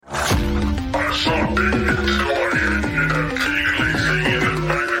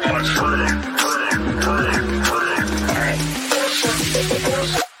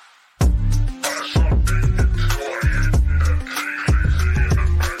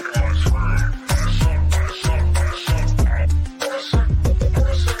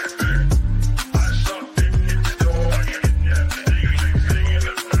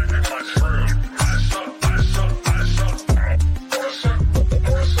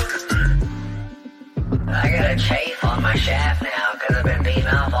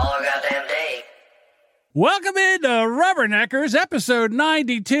Welcome into Rubberneckers, episode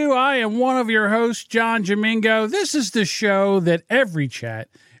 92. I am one of your hosts, John Jamingo. This is the show that every chat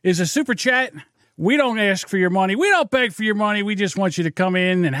is a super chat. We don't ask for your money. We don't beg for your money. We just want you to come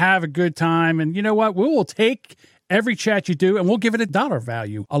in and have a good time. And you know what? We will take every chat you do, and we'll give it a dollar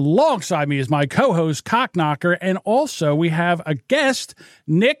value. Alongside me is my co-host, Cockknocker, and also we have a guest,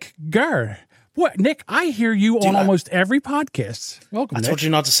 Nick Gurr. What, Nick, I hear you on almost every podcast. Welcome, Nick. I told you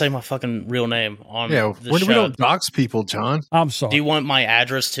not to say my fucking real name on the show. We don't dox people, John. I'm sorry. Do you want my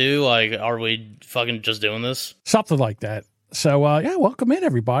address too? Like, are we fucking just doing this? Something like that. So, yeah, welcome in,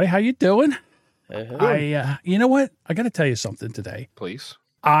 everybody. How you doing? You know what? I got to tell you something today. Please.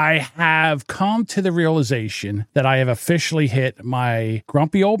 I have come to the realization that I have officially hit my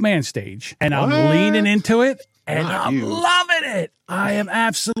grumpy old man stage, and I'm leaning into it. And I'm loving it. I am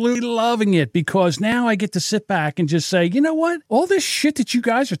absolutely loving it because now I get to sit back and just say, you know what? All this shit that you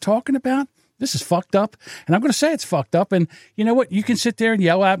guys are talking about, this is fucked up. And I'm going to say it's fucked up. And you know what? You can sit there and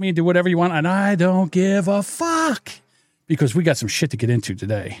yell at me and do whatever you want. And I don't give a fuck because we got some shit to get into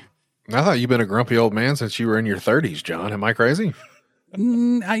today. I thought you've been a grumpy old man since you were in your 30s, John. Am I crazy?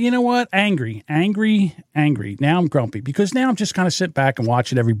 You know what? Angry. Now I'm grumpy because now I'm just kind of sitting back and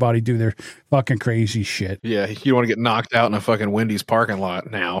watching everybody do their fucking crazy shit. Yeah, you want to get knocked out in a fucking Wendy's parking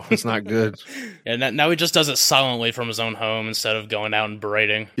lot now. It's not good. And now he just does it silently from his own home instead of going out and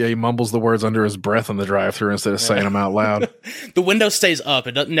berating. Yeah, he mumbles the words under his breath in the drive-thru instead of saying them out loud. The window stays up.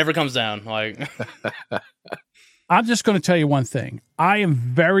 It never comes down. Like, I'm just going to tell you one thing. I am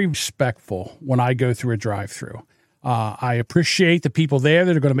very respectful when I go through a drive-thru. I appreciate the people there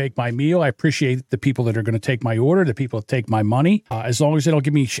that are going to make my meal. I appreciate the people that are going to take my order, the people that take my money. As long as they don't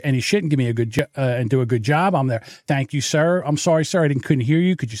give me any shit and give me a good and do a good job, I'm there. Thank you, sir. I'm sorry, sir. Couldn't hear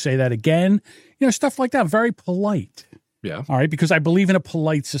you. Could you say that again? You know, stuff like that. Very polite. Yeah. All right. Because I believe in a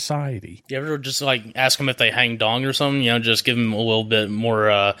polite society. You ever just like ask them if they hang dong or something? You know, just give them a little bit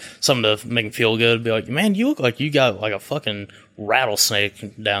more something to make them feel good. Be like, man, you look like you got like a fucking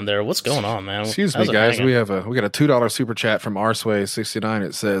rattlesnake down there. What's going on, man? Excuse me, guys. We got a $2 super chat from Arsway69.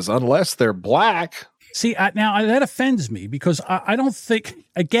 It says, unless they're black. See, now that offends me because I don't think,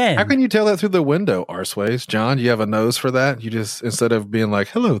 again. How can you tell that through the window, Arseways? John, you have a nose for that? You just, instead of being like,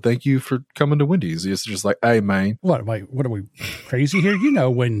 hello, thank you for coming to Wendy's, it's just like, hey, man. What are we crazy here? You know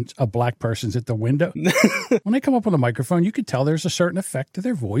when a black person's at the window. When they come up on the microphone, you can tell there's a certain effect to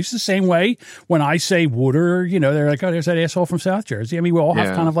their voice. The same way when I say Wooder, you know, they're like, oh, there's that asshole from South Jersey. I mean, we all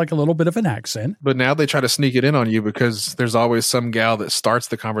have kind of like a little bit of an accent. But now they try to sneak it in on you because there's always some gal that starts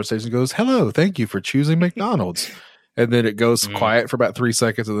the conversation and goes, hello, thank you for choosing McDonald's. And then it goes quiet for about 3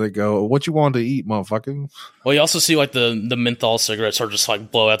 seconds and they go, what you want to eat, motherfucker? Well, you also see like the menthol cigarettes sort of just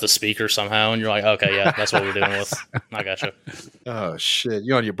like blow out the speaker somehow. And you're like, okay, yeah, that's what we're dealing with. I gotcha. Oh, shit.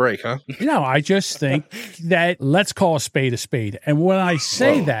 You on your break, huh? No, I just think that let's call a spade a spade. And when I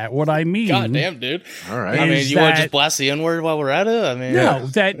say that, what I mean. God damn, dude. All right. I mean, you want to just blast the N-word while we're at it? I mean, no,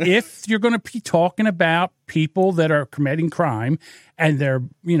 that if you're going to be talking about people that are committing crime and they're,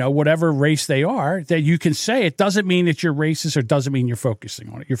 you know, whatever race they are, that you can say it doesn't mean that you're racist or doesn't mean you're focusing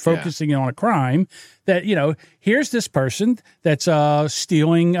on it. You're focusing on a crime that, you know, here's this person that's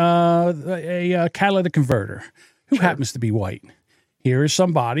stealing a catalytic converter who happens to be white. Here is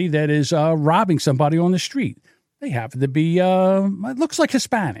somebody that is robbing somebody on the street. They happen to be, it looks like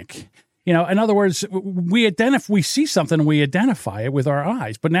Hispanic. You know, in other words, we see something and we identify it with our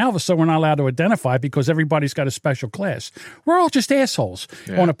eyes. But now all of a sudden we're not allowed to identify it because everybody's got a special class. We're all just assholes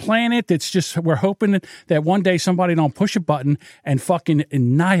on a planet that's just, we're hoping that one day somebody don't push a button and fucking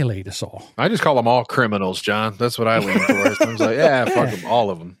annihilate us all. I just call them all criminals, John. That's what I lean towards. I was like, fuck them,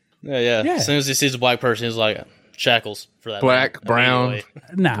 all of them. Yeah. As soon as he sees a black person, he's like, shackles for that. Black, brown,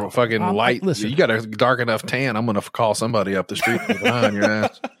 no, fucking light. Listen, you got a dark enough tan. I'm going to call somebody up the street behind your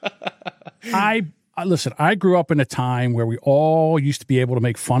ass. listen, I grew up in a time where we all used to be able to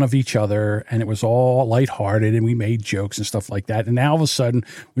make fun of each other and it was all lighthearted and we made jokes and stuff like that. And now all of a sudden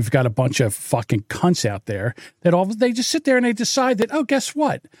we've got a bunch of fucking cunts out there that they just sit there and they decide that, oh, guess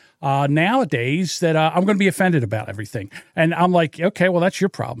what? Nowadays that I'm going to be offended about everything. And I'm like, okay, well, that's your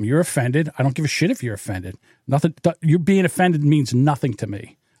problem. You're offended. I don't give a shit if you're offended. Nothing. You're being offended means nothing to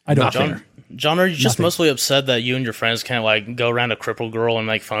me. I don't care. John, are you just mostly upset that you and your friends can't like go around a crippled girl and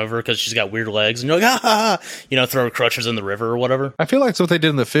make fun of her because she's got weird legs, and you're like, throw her crutches in the river or whatever? I feel like it's what they did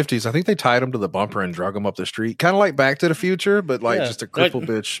in the 50s. I think they tied them to the bumper and drug them up the street, kind of like Back to the Future, but just a crippled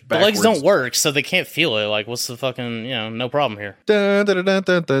bitch. The legs don't work, so they can't feel it. Like, what's the fucking no problem here? Dun, dun, dun,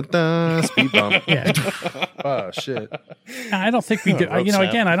 dun, dun, dun, speed bump. Yeah. Oh shit. I don't think we do.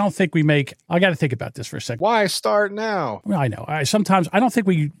 Again, I don't think we make. I got to think about this for a second. Why start now? I know. Sometimes I don't think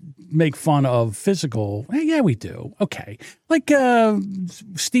we make fun of physical. Yeah, we do. Okay, like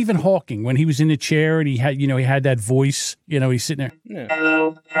Stephen Hawking when he was in the chair and he had that voice. He's sitting there.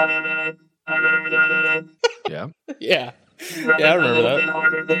 Yeah. Yeah. I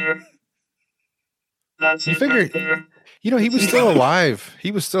remember that. You figure, he was still alive.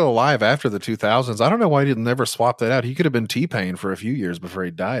 He was still alive after the 2000s. I don't know why he didn't never swap that out. He could have been T-Pain for a few years before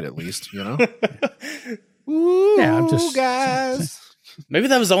he died, at least. Ooh, yeah, I'm just guys. Maybe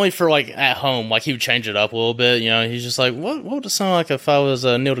that was only for like at home. Like he would change it up a little bit. He's just like, what would it sound like if I was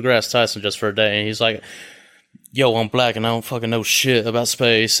Neil deGrasse Tyson just for a day? And he's like, yo, I'm black and I don't fucking know shit about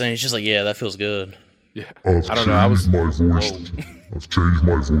space. And he's just like, yeah, that feels good. Yeah, I don't know. I've changed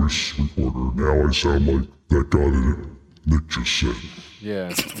my voice recorder. Now I sound like that guy that Nick just said. Yeah,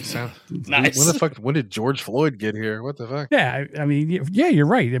 you sound nice. When did George Floyd get here? What the fuck? Yeah, I mean, yeah, you're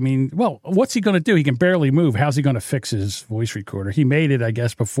right. I mean, well, what's he going to do? He can barely move. How's he going to fix his voice recorder? He made it, I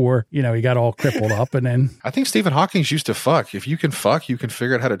guess, before he got all crippled up, and then I think Stephen Hawking used to fuck. If you can fuck, you can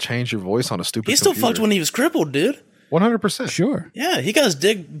figure out how to change your voice on a stupid. He still computer. fucked when he was crippled, dude. 100%. Sure. Yeah, he got his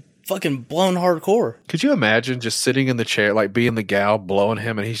dick fucking blown hardcore. Could you imagine just sitting in the chair, like being the gal blowing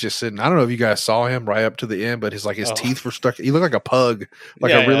him, and he's just sting. I don't know if you guys saw him right up to the end, but his teeth were stuck. He looked like a pug,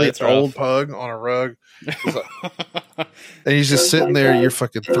 like a really old pug on a rug. And he's just sitting there. You're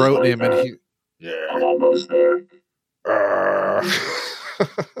fucking throating him, and I'm almost there.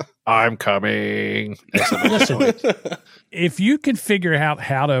 I'm coming. Listen, if you can figure out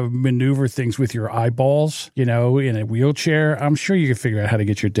how to maneuver things with your eyeballs, in a wheelchair, I'm sure you can figure out how to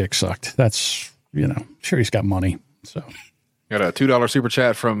get your dick sucked. That's, sure he's got money. So got a $2 super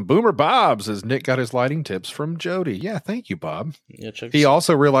chat from Boomer Bob. Says Nick got his lighting tips from Jody. Yeah, thank you, Bob. Yeah, he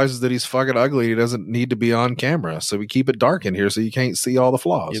also realizes that he's fucking ugly. He doesn't need to be on camera, so we keep it dark in here so you can't see all the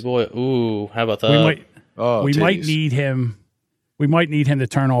flaws. Yeah, boy. Ooh, how about that? We might need him. We might need him to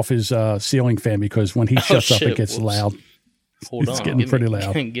turn off his ceiling fan because when he shuts up, it gets loud. Hold it's on. getting pretty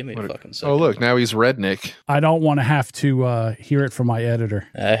loud. Give me a fucking second. Oh, look, now he's redneck. I don't want to have to hear it from my editor.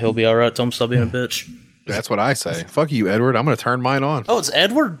 He'll be all right. Tell him stop being a bitch. That's what I say. Fuck you, Edward. I'm going to turn mine on. Oh, it's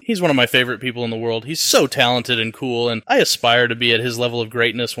Edward? He's one of my favorite people in the world. He's so talented and cool, and I aspire to be at his level of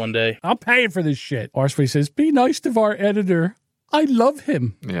greatness one day. I'm paying for this shit. Arsway says, be nice to our editor. I love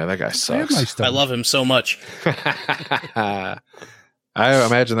him. Yeah, that guy sucks. Nice I love him so much. I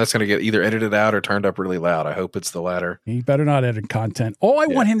imagine that's going to get either edited out or turned up really loud. I hope it's the latter. He better not edit content. All I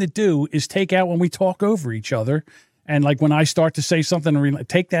want him to do is take out when we talk over each other. And like when I start to say something,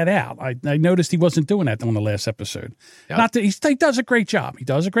 take that out. I noticed he wasn't doing that on the last episode. Yep. Not that he does a great job. He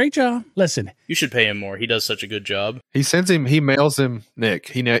does a great job. Listen, you should pay him more. He does such a good job. He mails him Nick.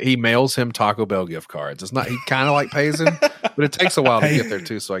 He mails him Taco Bell gift cards. It's not. He kind of like pays him, but it takes a while to get there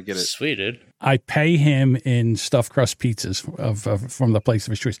too. So I get it. Sweet, dude. I pay him in stuffed crust pizzas from the place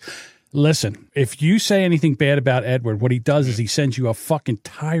of his choice. Listen, if you say anything bad about Edward, what he does is he sends you a fucking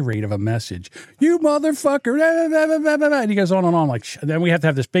tirade of a message. You motherfucker. And he goes on and on. Then we have to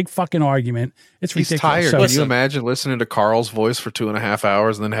have this big fucking argument. It's ridiculous. He's tired. Can you imagine listening to Carl's voice for 2.5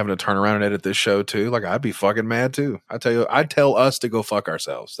 hours and then having to turn around and edit this show too? Like, I'd be fucking mad too. I'd tell us to go fuck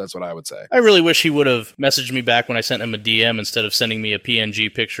ourselves. That's what I would say. I really wish he would have messaged me back when I sent him a DM instead of sending me a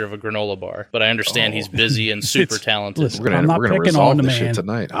PNG picture of a granola bar. But I understand he's busy and super talented. Listen, we're gonna resolve this shit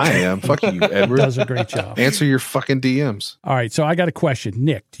tonight. I am. Fuck you, Edward. Does a great job. Answer your fucking DMs. All right, so I got a question.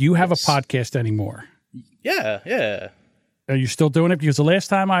 Nick, do you have a podcast anymore? Yeah. Are you still doing it? Because the last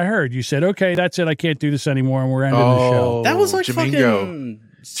time I heard, you said, okay, that's it. I can't do this anymore, and we're ending the show. That was like Jamingo. fucking...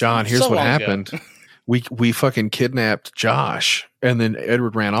 John, here's what happened. We fucking kidnapped Josh, and then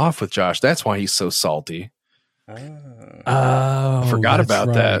Edward ran off with Josh. That's why he's so salty. Oh, I forgot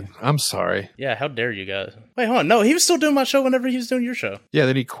about that. I'm sorry. Yeah, how dare you guys? Wait, hold on. No, he was still doing my show whenever he was doing your show. Yeah,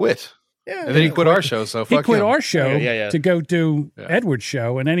 then he quit. Yeah, and then he quit our show, so fuck he quit him. our show to go do Edward's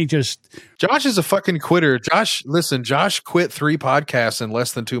show, and then he just... Josh is a fucking quitter. Josh quit 3 podcasts in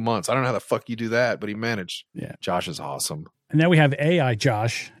less than 2 months. I don't know how the fuck you do that, but he managed. Yeah. Josh is awesome. And then we have AI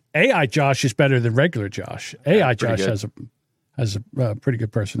Josh. AI Josh is better than regular Josh. AI Josh has a pretty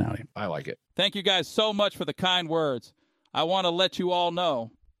good personality. I like it. Thank you guys so much for the kind words. I want to let you all know,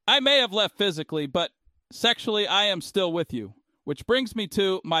 I may have left physically, but sexually I am still with you. Which brings me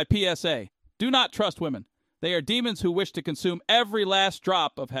to my PSA. Do not trust women. They are demons who wish to consume every last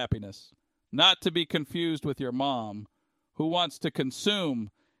drop of happiness. Not to be confused with your mom, who wants to consume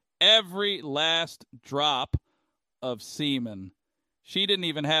every last drop of semen. She didn't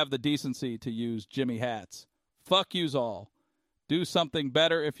even have the decency to use Jimmy hats. Fuck yous all. Do something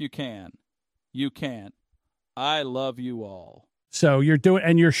better if you can. You can't. I love you all. So you're doing,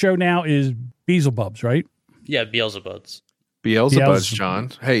 and your show now is Beelzebubs, right? Yeah, Beelzebubs. Beelzebubs,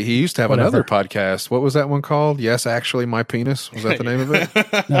 John. Hey, he used to have another podcast. What was that one called? Yes, Actually, My Penis. Was that the name of it?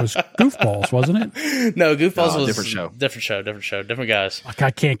 No, it was Goofballs, wasn't it? No, Goofballs was different show. Different show. Different guys. Like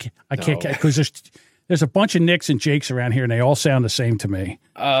I can't, because there's a bunch of Nicks and Jakes around here, and they all sound the same to me.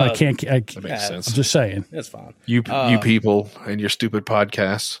 I can't. That makes sense. I'm just saying. That's fine. You people and your stupid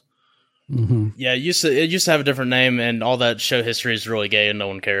podcasts. Mm-hmm. Yeah, it used to have a different name, and all that show history is really gay, and no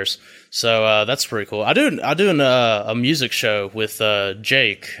one cares. So that's pretty cool. I do a music show with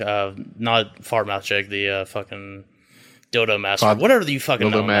Jake, not Fartmouth Jake, the fucking Dildo Master, whatever you fucking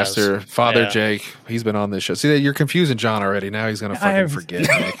know Dildo Master, Father Jake. He's been on this show. See, you're confusing John already. Now he's gonna fucking forget.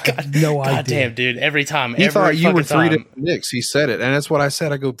 No idea. God damn, dude! Every time he thought you were 3 different Nicks. He said it, and that's what I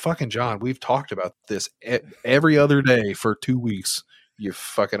said. I go, fucking John. We've talked about this every other day for 2 weeks. You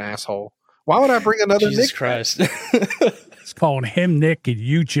fucking asshole. Why would I bring another Jesus Nick? Christ. It's calling him Nick and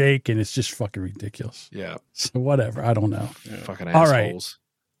you Jake, and it's just fucking ridiculous. Yeah. So whatever. I don't know. Yeah. Fucking assholes. All right.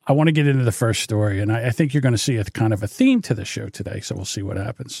 I want to get into the first story, and I think you're going to see a kind of a theme to the show today, so we'll see what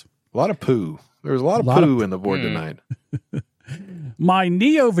happens. A lot of poo. There was a lot of poo in the board tonight. My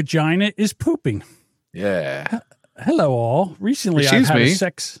neo-vagina is pooping. Yeah. Hello, all. Recently, I've had a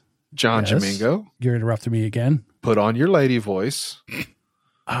sex... John Jamingo. You're interrupting me again. Put on your lady voice.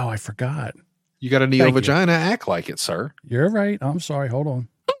 Oh, I forgot. You got a neo-vagina. Act like it, sir. You're right. I'm sorry. Hold on.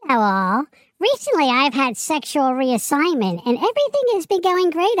 Hello, all. Recently, I've had sexual reassignment, and everything has been going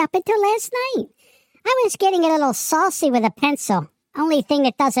great up until last night. I was getting a little saucy with a pencil, only thing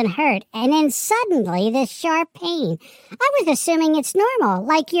that doesn't hurt, and then suddenly this sharp pain. I was assuming it's normal,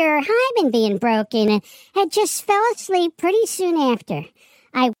 like your hymen being broken, and had just fell asleep pretty soon after.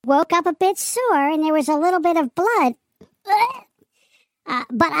 I woke up a bit sore, and there was a little bit of blood.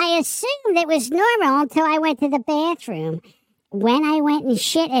 But I assumed it was normal until I went to the bathroom. When I went and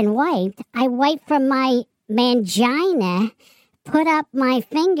shit and wiped, I wiped from my mangina, put up my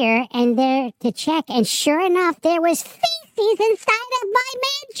finger and there to check, and sure enough, there was feces inside of my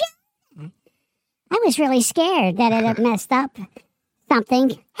mangina. I was really scared that it had messed up something.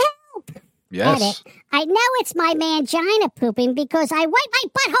 Help! Yes. I know it's my mangina pooping because I wiped my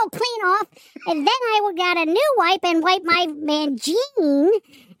butthole clean off, and then I got a new wipe and wiped my mangine,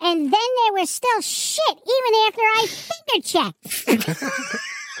 and then there was still shit even after I finger checked.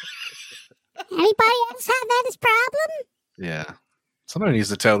 Anybody else have that as problem? Yeah. Somebody needs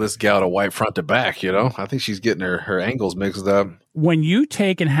to tell this gal to wipe front to back, you know? I think she's getting her angles mixed up. When you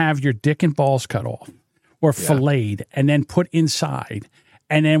take and have your dick and balls cut off or filleted and then put inside,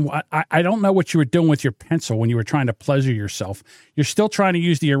 and then I don't know what you were doing with your pencil when you were trying to pleasure yourself. You're still trying to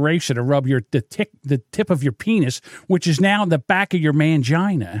use the eraser to rub the tip of your penis, which is now the back of your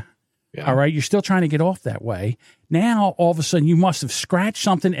mangina. Yeah. All right. You're still trying to get off that way. Now, all of a sudden, you must have scratched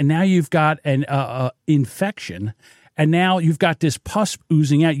something, and now you've got an infection, and now you've got this pus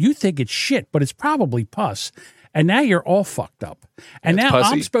oozing out. You think it's shit, but it's probably pus. And now you're all fucked up. And now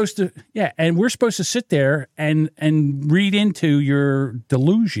pussy. I'm supposed to, and we're supposed to sit there and read into your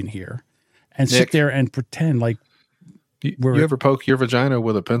delusion here and Nick, sit there and pretend like you ever poke your vagina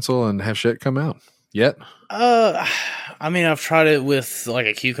with a pencil and have shit come out yet? I mean, I've tried it with like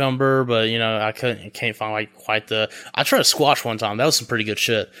a cucumber, but you know, I can't find like quite the. I tried a squash one time. That was some pretty good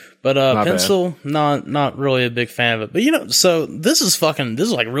shit. But pencil, not really a big fan of it. But you know, so this is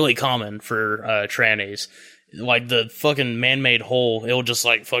like really common for trannies. Like the fucking man-made hole, it'll just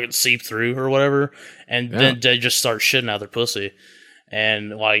like fucking seep through or whatever, and then they just start shitting out their pussy,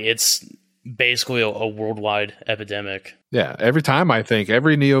 and like it's basically a worldwide epidemic. Yeah, every time I think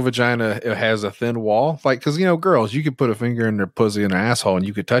every neo-vagina has a thin wall, like because you know, girls, you could put a finger in their pussy and their asshole, and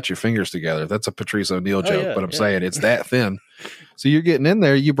you could touch your fingers together. That's a Patrice O'Neal joke, but I'm saying it's that thin. So you're getting in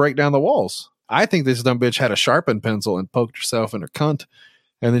there, you break down the walls. I think this dumb bitch had a sharpened pencil and poked herself in her cunt.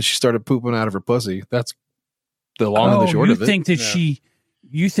 and then she started pooping out of her pussy. That's the long and the short of it.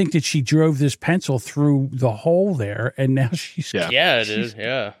 You think that she drove this pencil through the hole there, and now she's yeah, dude.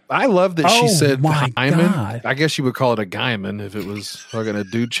 Yeah, I love that she said hymen. God. I guess you would call it a guyman if it was fucking a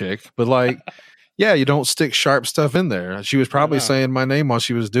dude chick, but like, yeah, you don't stick sharp stuff in there. She was probably saying my name while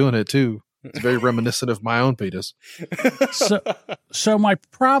she was doing it too. It's very reminiscent of my own penis. So my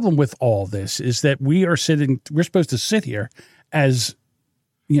problem with all this is that we're supposed to sit here as,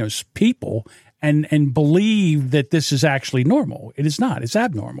 people and believe that this is actually normal. It is not. It's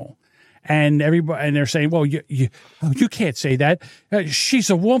abnormal. And they're saying, well, you can't say that. She's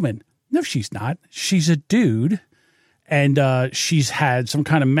a woman. No, she's not. She's a dude. And she's had some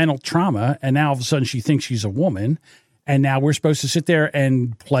kind of mental trauma. And now all of a sudden she thinks she's a woman. And now we're supposed to sit there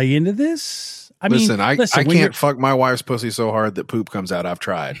and play into this? I can't fuck my wife's pussy so hard that poop comes out. I've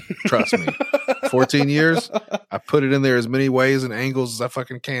tried. Trust me. 14 years, I put it in there as many ways and angles as I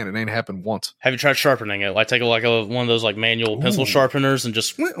fucking can. It ain't happened once. Have you tried sharpening it? Like take one of those like manual pencil sharpeners and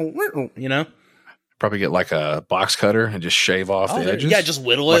just, Probably get like a box cutter and just shave off the edges. Yeah, just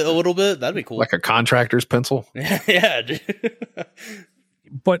whittle it a little bit. That'd be cool. Like a contractor's pencil. Yeah, dude.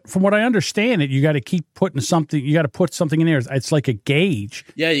 But from what I understand, you got to keep putting something. You got to put something in there. It's like a gauge.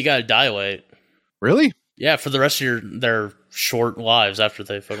 Yeah, you got to dilate. Really? Yeah, for the rest of their short lives after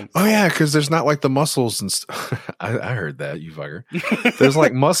they fucking. Oh yeah, because there's not like the muscles and stuff. I heard that, you fucker. There's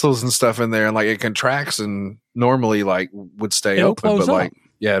like muscles and stuff in there, and like it contracts and normally like would stay open, but like.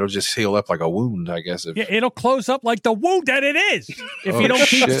 Yeah, it'll just heal up like a wound, I guess. It'll close up like the wound that it is if you don't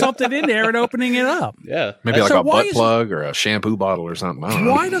keep something in there and opening it up. Yeah. Maybe like a butt plug or a shampoo bottle or something. I don't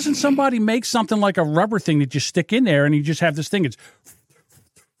know. Why doesn't somebody make something like a rubber thing that you stick in there and you just have this thing?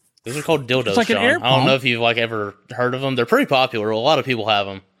 Those are called dildos, it's like John. An air pump. I don't know if you've ever heard of them. They're pretty popular. A lot of people have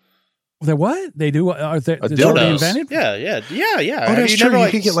them. They're what? They do? Are they invented? Yeah. Oh, that's true. You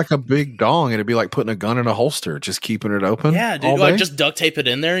could get like a big dong and it'd be like putting a gun in a holster, just keeping it open. Yeah, dude. Like just duct tape it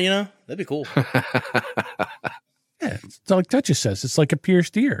in there, That'd be cool. Yeah, it's like Duchess says. It's like a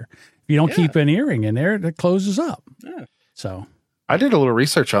pierced ear. If you don't keep an earring in there, it closes up. Yeah. So I did a little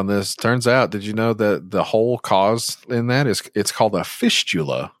research on this. Turns out, did you know that the whole cause in that it's called a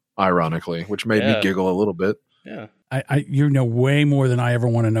fistula, ironically, which made me giggle a little bit. Yeah. You know way more than I ever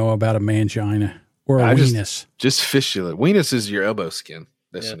want to know about a mangina or a weenus. Just fistula. Weenus is your elbow skin.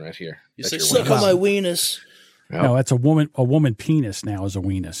 This one right here. You say, suck on my weenus. No, that's a woman penis now is a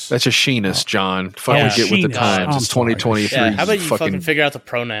weenus. That's a sheenus, John. Fucking get with the times. It's 2023. Yeah, how about you fucking figure out the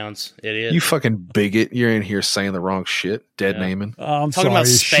pronouns, idiot? You fucking bigot. You're in here saying the wrong shit. Dead naming. I'm talking about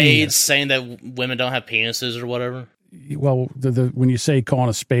spades, sheenus. saying that women don't have penises or whatever. Well, when you say calling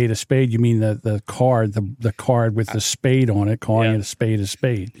a spade, you mean the card with the spade on it, calling it a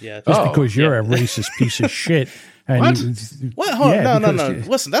spade. Yeah, just because you're a racist piece of shit. And what? Hold on. No.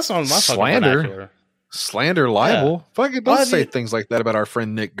 Listen, that's not my fucking vernacular. Slander, libel. Fucking don't say things like that about our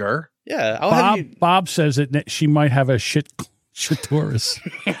friend Nick Gurr. Yeah, Bob says that she might have a shittorus.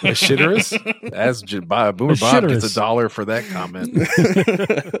 A shittorus? As Boomer Bob gets $1 for that comment.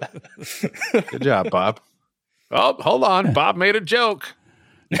 Good job, Bob. Oh, hold on. Bob made a joke.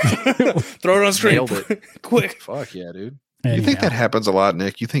 Throw it on screen. Nailed it. Quick. Fuck yeah, dude. Anyhow. You think that happens a lot,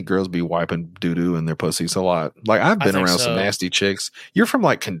 Nick? You think girls be wiping doo-doo in their pussies a lot? Like, I've been around some nasty chicks. You're from,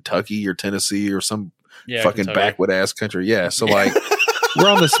 like, Kentucky or Tennessee or some fucking backwood-ass country. Yeah, so, like, we're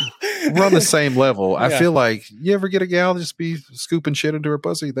on the same level. I feel like, you ever get a gal just be scooping shit into her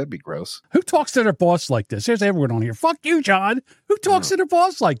pussy? That'd be gross. Who talks to their boss like this? There's everyone on here. Fuck you, John. Who talks to their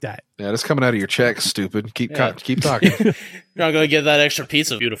boss like that? Yeah, that's coming out of your check, stupid. Keep talking. You're not going to get that extra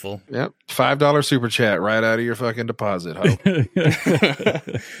pizza. Beautiful. Yep. $5 super chat right out of your fucking deposit, ho.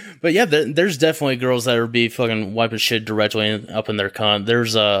 But yeah, there's definitely girls that would be fucking wiping shit directly up in their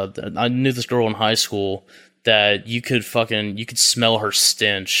cunt. I knew this girl in high school that you could smell her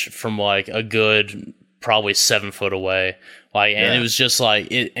stench from like a good probably 7 foot away. Like, and it was just like,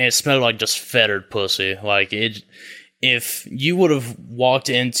 it smelled like just fettered pussy. Like if you would have walked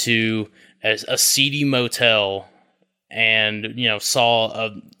into a seedy motel and,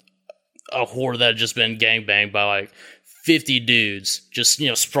 saw a whore that had just been gangbanged by like 50 dudes just,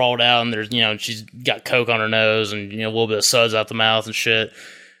 sprawled out and there's, she's got coke on her nose and, a little bit of suds out the mouth and shit,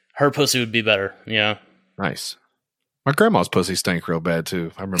 her pussy would be better, Nice. My grandma's pussy stank real bad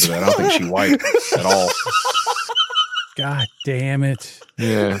too. I remember that. I don't think she wiped at all. God damn it.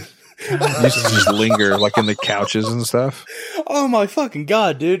 Yeah. Used to just linger like in the couches and stuff. Oh my fucking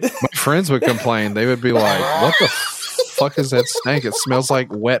God, dude. My friends would complain. They would be like, what the fuck is that stank? It smells like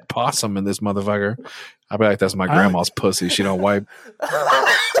wet possum in this motherfucker. I'd be like, that's my grandma's pussy. She don't wipe.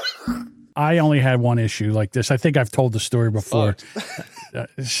 I only had one issue like this. I think I've told the story before.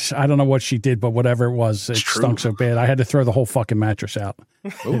 I don't know what she did, but whatever it was, it stunk so bad. I had to throw the whole fucking mattress out.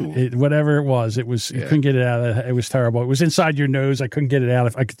 Whatever it was, you couldn't get it out. It was terrible. It was inside your nose. I couldn't get it out.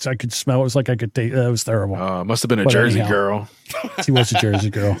 If I could smell it. It was like I could taste. It was terrible. It must have been a Jersey girl. She was a Jersey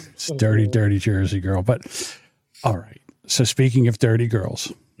girl. It's a dirty Jersey girl. But all right. So speaking of dirty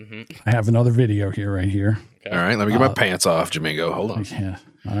girls, I have another video right here. Okay. All right, let me get my pants off, Jamingo. Hold on. Yeah,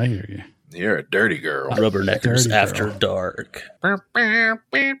 I hear you. You're a dirty girl. Rubberneckers after dark.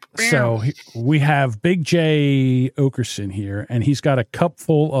 So we have Big J Okerson here, and he's got a cup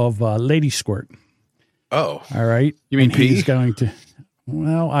full of Lady Squirt. Oh. All right. You mean pee? He's going to...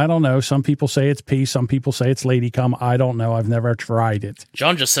 Well, I don't know. Some people say it's pee. Some people say it's lady cum. I don't know. I've never tried it.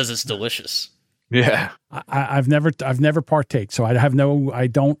 John just says it's delicious. Yeah. I've never partake, so I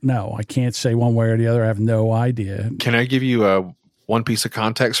don't know. I can't say one way or the other. I have no idea. Can I give you one piece of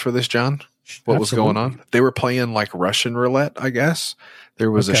context for this, John? What was going on? They were playing like Russian roulette, I guess.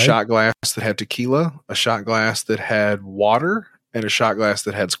 There was a shot glass that had tequila, a shot glass that had water, and a shot glass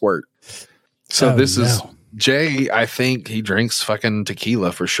that had squirt. So this is Jay. I think he drinks fucking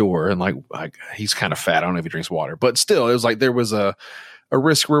tequila for sure. And like he's kind of fat. I don't know if he drinks water, but still it was like there was a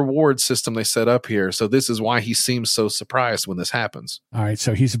risk reward system they set up here. So this is why he seems so surprised when this happens. All right.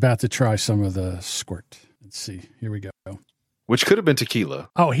 So he's about to try some of the squirt. Let's see. Here we go. Which could have been tequila.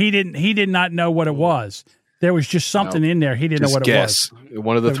 Oh, he did not know what it was. There was just something in there. He didn't know what it was.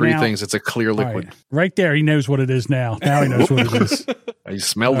 One of the three things. It's a clear liquid. Right there. He knows what it is now. Now he knows what it is. He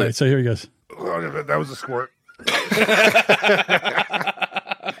smelled it. Right, so here he goes. Oh, that was a squirt.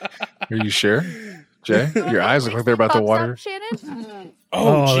 Are you sure, Jay? Your eyes look like they're about to water. Shannon?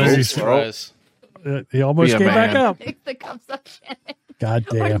 Oh, Jesus Christ. He almost came back up. Take the cups up, Shannon. God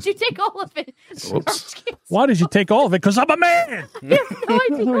damn. Or did you take all of it? Whoops. Why did you take all of it? Because I'm a man. You have no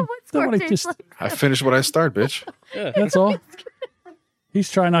idea what squirt tastes like. I finished what I started, bitch. That's all.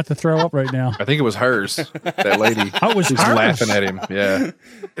 He's trying not to throw up right now. I think it was hers. That lady. Oh, it was She's hers? laughing at him. Yeah.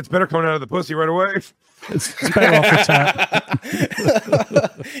 It's better coming out of the pussy right away. It's better off the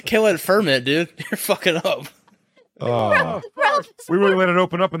tap. Can't let it ferment, dude. You're fucking up. We really let it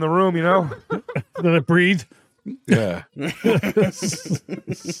open up in the room, you know? Let it breathe. Yeah.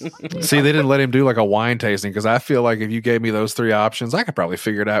 See, they didn't let him do like a wine tasting because I feel like if you gave me those three options, I could probably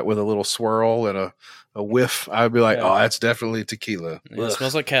figure it out with a little swirl and a whiff. I'd be like, oh, that's definitely tequila. Yeah, it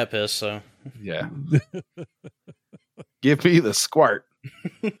smells like cat piss, so. Yeah. Give me the squirt.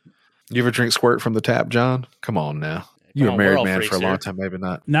 You ever drink squirt from the tap, John? Come on now. You were a married man for a long time, maybe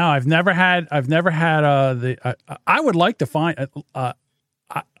not. No, I've never had the. I would like to find. I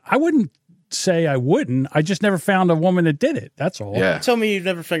wouldn't say I wouldn't. I just never found a woman that did it. That's all. Yeah. Tell me you've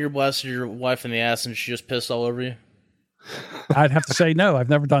never finger blasted your wife in the ass and she just pissed all over you. I'd have to say no. I've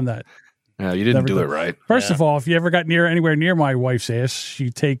never done that. Yeah, you didn't do it right. First of all, if you ever got anywhere near my wife's ass, she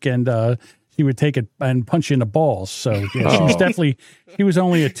would take it and punch you in the balls. So yeah, she was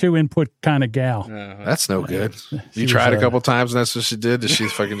only a 2-input kind of gal. That's no good. You tried a couple times and that's what she did. Did she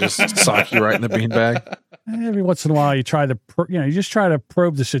fucking just sock you right in the beanbag? Every once in a while, you just try to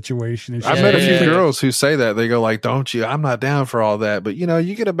probe the situation. I met a few girls who say that. They go like, "Don't you? I'm not down for all that." But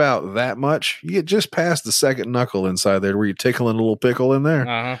you get about that much. You get just past the second knuckle inside there, where you're tickling a little pickle in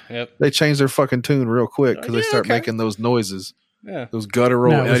there. Yep. They change their fucking tune real quick because they start making those noises. Yeah. Those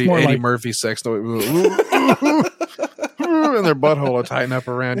guttural Eddie Murphy sex noise. And their butthole will tighten up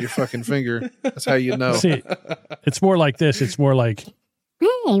around your fucking finger. That's how you know. See, it's more like this. It's more like, hey,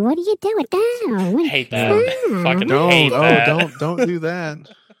 what are you doing now? I hate that. Fucking hate that. Don't do that.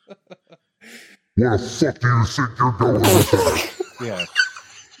 Where the fuck do you think you're going with that? Yeah.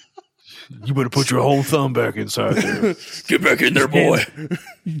 You better put your whole thumb back inside there. Get back in there, boy.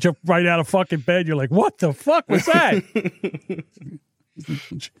 You jump right out of fucking bed. You're like, what the fuck was that?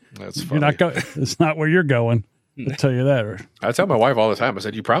 That's funny. You're not going. It's not where you're going. I'll tell you that. I tell my wife all the time. I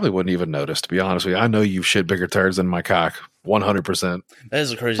said, you probably wouldn't even notice, to be honest with you. I know you've shit bigger turds than my cock. 100%. That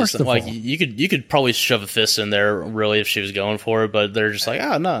is the craziest thing. Like, you could probably shove a fist in there, really, if she was going for it, but they're just like,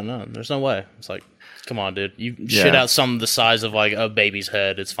 no, there's no way. It's like, come on, dude. You shit out something the size of like a baby's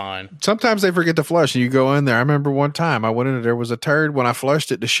head. It's fine. Sometimes they forget to flush and you go in there. I remember one time I went in there was a turd. When I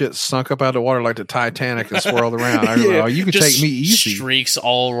flushed it, the shit sunk up out of the water like the Titanic and swirled around. I remember, you can take me easy. Streaks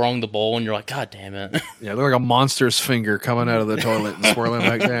all along the bowl and you're like, God damn it. Yeah, look like a monster's finger coming out of the toilet and swirling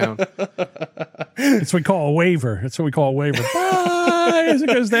back down. That's what we call a waiver. Bye, as it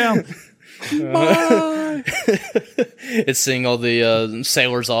goes down. Bye. It's seeing all the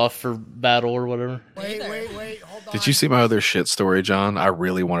sailors off for battle or whatever. Wait, hold on. Did you see my other shit story, John? I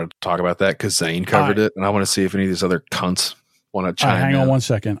really wanted to talk about that because Zane covered it, and I want to see if any of these other cunts want to chime hang in? on one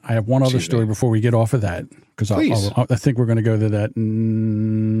second. I have one other Excuse story me. before we get off of that, because I think we're going to go to that.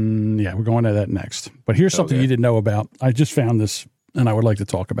 Yeah, we're going to that next. But here's something you didn't know about. I just found this, and I would like to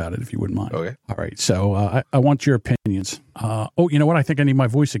talk about it if you wouldn't mind. Okay. All right. So I want your opinions. You know what? I think I need my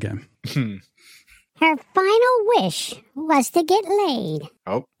voice again. Her final wish was to get laid.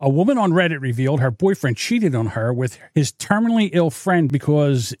 Oh. A woman on Reddit revealed her boyfriend cheated on her with his terminally ill friend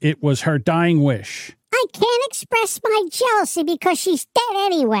because it was her dying wish. I can't express my jealousy because she's dead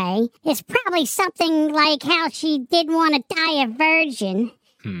anyway. It's probably something like how she didn't want to die a virgin.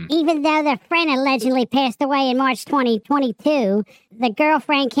 Even though the friend allegedly passed away in March 2022, the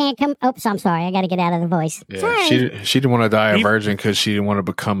girlfriend can't come. Oops, I'm sorry. I got to get out of the voice. Yeah, Sorry. she didn't want to die a virgin because she didn't want to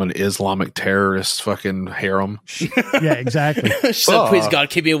become an Islamic terrorist fucking harem. Yeah, exactly. She said, please, God,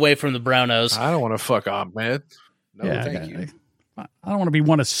 keep me away from the brownos. I don't want to fuck Ahmed. No, thank you. I don't want to be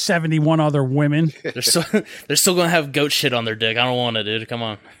one of 71 other women. They're still going to have goat shit on their dick. I don't want it, dude. Come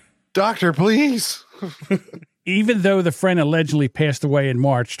on. Doctor, please. Even though the friend allegedly passed away in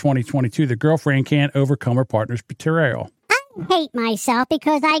March 2022, the girlfriend can't overcome her partner's betrayal. I hate myself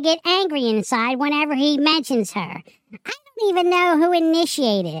because I get angry inside whenever he mentions her. I don't even know who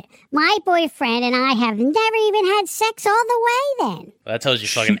initiated it. My boyfriend and I have never even had sex all the way then. That tells you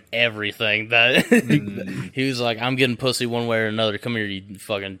fucking everything. That he was like, I'm getting pussy one way or another. Come here, you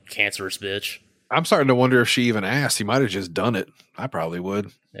fucking cancerous bitch. I'm starting to wonder if she even asked. He might have just done it. I probably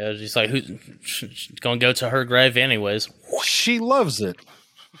would. Yeah, she's like, who's going to go to her grave anyways? She loves it.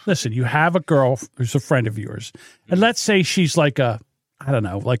 Listen, you have a girl who's a friend of yours, and let's say she's like a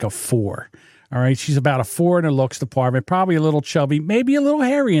 4. All right, she's about a 4 in her looks department, probably a little chubby, maybe a little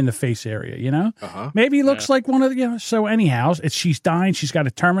hairy in the face area, you know? Maybe looks like one of the, so anyhow, she's dying, she's got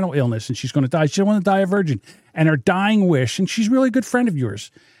a terminal illness, and she's going to die. She doesn't want to die a virgin. And her dying wish, and she's really a good friend of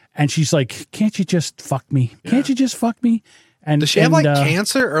yours, and she's like, can't you just fuck me? Can't you just fuck me? And does she have like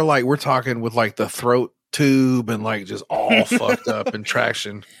cancer, or like we're talking with like the throat tube and like just all fucked up and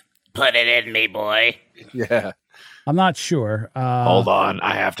traction? Put it in me, boy. Yeah. I'm not sure. Hold on,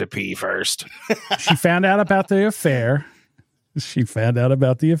 I have to pee first. She found out about the affair.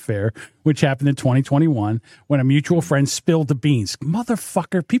 Which happened in 2021 when a mutual friend spilled the beans.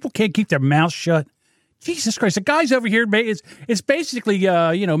 Motherfucker, people can't keep their mouths shut. Jesus Christ, the guy's over here, it's basically,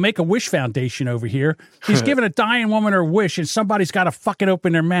 Make-A-Wish Foundation over here. He's giving a dying woman her wish, and somebody's got to fucking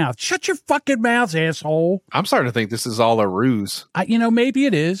open their mouth. Shut your fucking mouths, asshole. I'm starting to think this is all a ruse. Maybe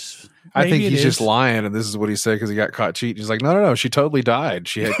it is. I think he's just lying, and this is what he said because he got caught cheating. He's like, no, she totally died.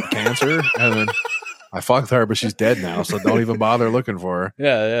 She had cancer, and then I fucked her, but she's dead now, so don't even bother looking for her.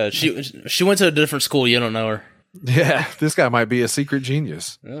 Yeah. She went to a different school. You don't know her. Yeah, this guy might be a secret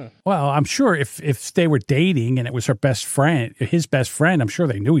genius. Yeah. Well, I'm sure if they were dating and it was his best friend, I'm sure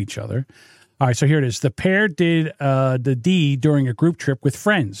they knew each other. All right, so here it is. The pair did the deed during a group trip with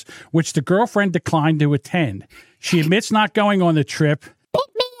friends, which the girlfriend declined to attend. She admits not going on the trip. Bit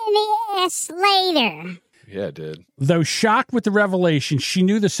me in the ass later. Yeah, it did. Though shocked with the revelation, she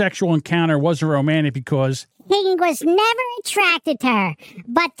knew the sexual encounter wasn't romantic because He was never attracted to her,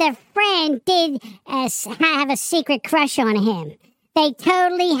 but the friend did have a secret crush on him. They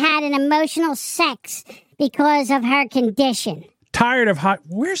totally had an emotional sex because of her condition. Tired of hot...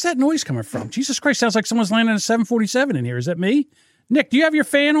 Where's that noise coming from? Jesus Christ, sounds like someone's landing a 747 in here. Is that me? Nick, do you have your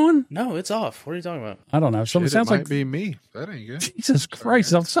fan on? No, it's off. What are you talking about? I don't know. Something sounds it might like be me. That ain't good. Jesus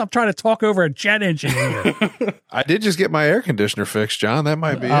Christ! I'll stop trying to talk over a jet engine here. I did just get my air conditioner fixed, John. That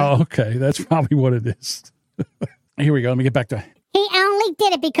might be it. Oh, okay. That's probably what it is. Here we go. Let me get back to... He only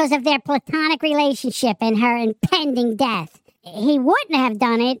did it because of their platonic relationship and her impending death. He wouldn't have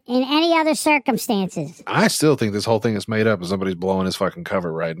done it in any other circumstances. I still think this whole thing is made up and somebody's blowing his fucking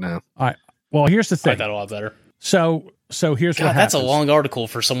cover right now. All right. Well, here's the I thing. like that a lot better. So here's what happens. That's a long article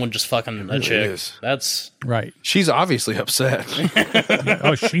for someone just fucking a chick. Is. That's right. She's obviously upset.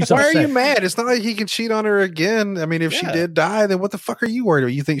 Oh, she's Why upset. are you mad? It's not like he can cheat on her again. I mean, if she did die, then what the fuck are you worried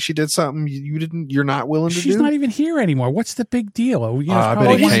about? You think she did something you're not willing to do? She's not even here anymore. What's the big deal? I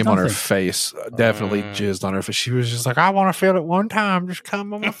bet he came on her face. Definitely jizzed on her face. She was just like, I want to feel it one time. Just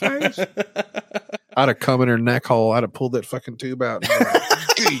come on my face. I'd have come in her neck hole. I'd have pulled that fucking tube out.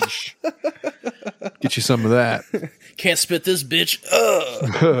 Geesh. Get you some of that. can't spit this bitch.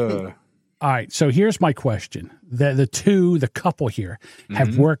 Ugh. All right, so here's my question. The couple here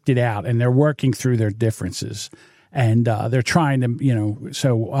have worked it out, and they're working through their differences. And they're trying to,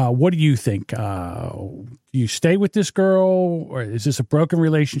 so what do you think? Do you stay with this girl, or is this a broken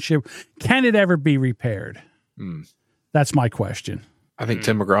relationship? Can it ever be repaired? That's my question. I think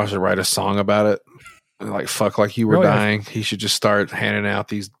Tim McGraw should write a song about it. Like, fuck like you were dying. He should just start handing out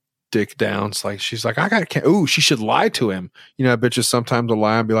these dick down. It's like she's like, I got ooh, she should lie to him. You know, bitches sometimes will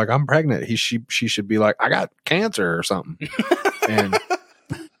lie and be like, I'm pregnant. She should be like, I got cancer or something. And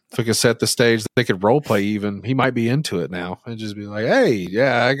if we could set the stage, they could role play even. He might be into it now and just be like, hey,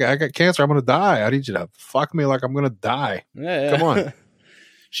 yeah, I got cancer. I'm going to die. I need you to fuck me like I'm going to die. Yeah. Come on.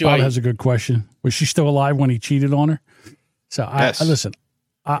 Bob has a good question. Was she still alive when he cheated on her? So Yes. Listen,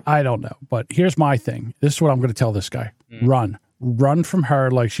 I don't know, but here's my thing. This is what I'm going to tell this guy. Run from her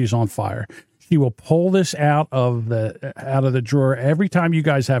like she's on fire. She will pull this out of the drawer every time you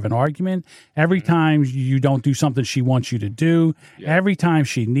guys have an argument, every time you don't do something she wants you to do, every time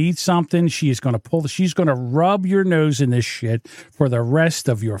she needs something, she's going to rub your nose in this shit for the rest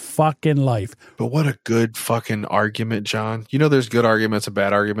of your fucking life. But what a good fucking argument, John. You know, there's good arguments and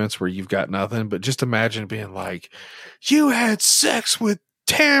bad arguments where you've got nothing, but just imagine being like, you had sex with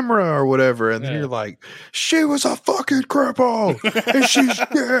Tamara or whatever, and then you're like, she was a fucking cripple and she's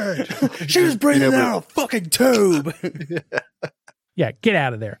dead. She was breathing out a fucking tube. Yeah, get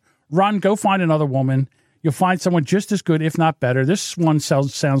out of there. Run, go find another woman. You'll find someone just as good, if not better. This one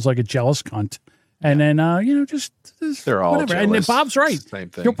sounds like a jealous cunt. And then, just they're all whatever. jealous. And then Bob's right. Same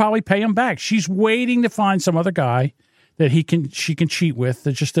thing. You'll probably pay him back. She's waiting to find some other guy that she can cheat with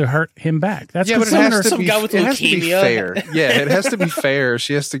just to hurt him back. That's but it has to some be, guy with it has to be leukemia. fair. Yeah, it has to be fair.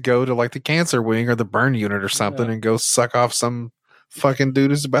 She has to go to like the cancer wing or the burn unit or something and go suck off some fucking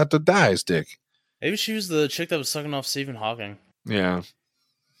dude who's about to die his dick. Maybe she was the chick that was sucking off Stephen Hawking. Yeah.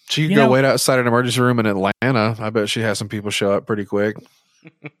 She could go wait outside an emergency room in Atlanta. I bet she has some people show up pretty quick.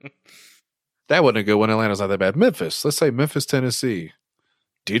 That wasn't a good one. Atlanta's not that bad. Memphis. Let's say Memphis, Tennessee.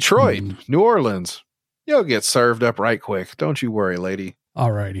 Detroit. New Orleans. You'll get served up right quick. Don't you worry, lady.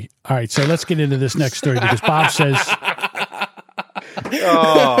 All righty. All right. So let's get into this next story because Bob says.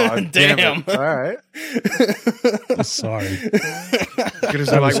 Oh, damn. All right. Sorry.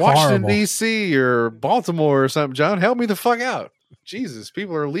 Because like Washington, D.C. or Baltimore or something. John, help me the fuck out. Jesus,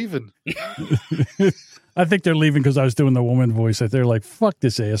 people are leaving. I think they're leaving because I was doing the woman voice. They're like, fuck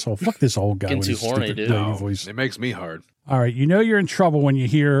this asshole. Fuck this old guy. Getting too horny, dude. Voice. It makes me hard. All right. You know you're in trouble when you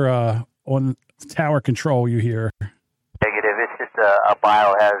hear on tower control, you hear. Negative. It's just a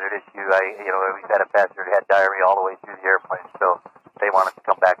biohazard issue. We've had a passenger who had diarrhea all the way through the airplane, so they wanted to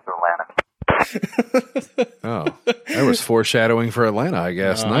come back to Atlanta. Oh, that was foreshadowing for Atlanta, I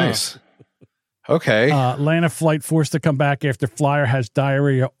guess. Nice. Okay. Atlanta flight forced to come back after flyer has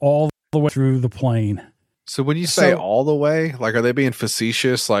diarrhea all the way through the plane. So when you say all the way, like, are they being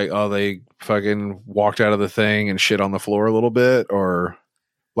facetious? Like, oh, they fucking walked out of the thing and shit on the floor a little bit? Or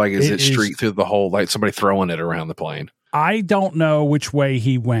like, is it street through the whole, like somebody throwing it around the plane? I don't know which way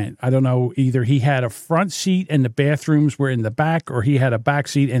he went. I don't know. Either he had a front seat and the bathrooms were in the back, or he had a back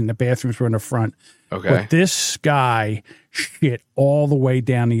seat and the bathrooms were in the front. Okay. But this guy shit all the way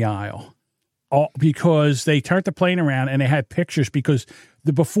down the aisle. Because they turned the plane around and they had pictures because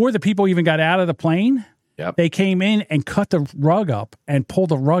before the people even got out of the plane, they came in and cut the rug up and pulled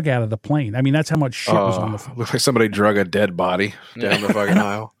the rug out of the plane. I mean, that's how much shit was on the floor. Looks like somebody drug a dead body down the fucking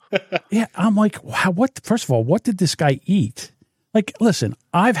aisle. Yeah, I'm like, wow, first of all, what did this guy eat? Like, listen,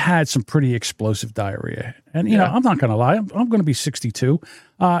 I've had some pretty explosive diarrhea. And, you know, I'm not going to lie. I'm going to be 62.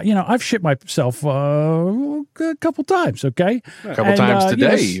 I've shit myself a couple times, okay? A couple times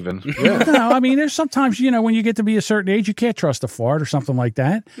today, even. Yeah. No, I mean, there's sometimes, when you get to be a certain age, you can't trust a fart or something like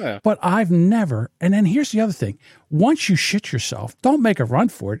that. Yeah. But I've never. And then here's the other thing. Once you shit yourself, don't make a run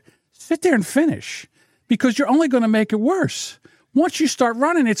for it. Sit there and finish because you're only going to make it worse. Once you start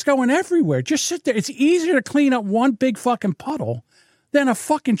running, it's going everywhere. Just sit there. It's easier to clean up one big fucking puddle than a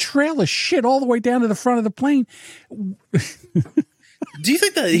fucking trail of shit all the way down to the front of the plane. Do you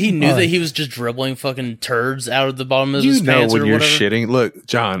think that he knew that he was just dribbling fucking turds out of the bottom of his pants when or you're whatever? shitting? Look,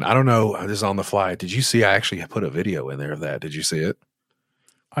 John, I don't know. This is on the fly. Did you see? I actually put a video in there of that. Did you see it?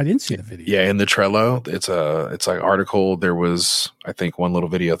 I didn't see the video. Yeah, in the Trello, it's like article. There was, I think, one little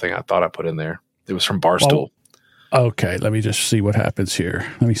video thing I thought I put in there. It was from Barstool. Okay, let me just see what happens here.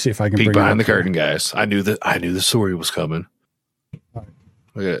 Let me see if I can peek bring behind it the up curtain, here. guys. I knew the story was coming. Look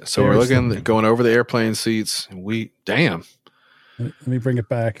at it. So we're looking, going over the airplane seats. Damn. Let me bring it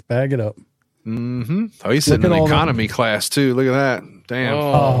back. Bag it up. Mm-hmm. Oh, he's sitting in the economy class too. Look at that. Damn.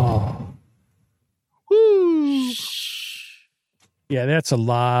 Oh. Woo. Yeah, that's a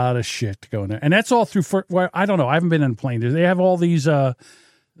lot of shit to go in there, and that's all through. I don't know. I haven't been in a plane. Do they have all these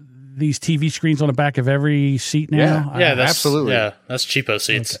TV screens on the back of every seat now? Yeah, that's, absolutely. Yeah, that's cheapo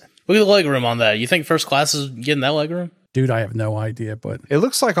seats. Okay. Look at the leg room on that. You think first class is getting that leg room? Dude, I have no idea, but it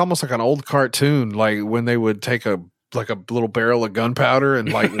looks like almost like an old cartoon, like when they would take a little barrel of gunpowder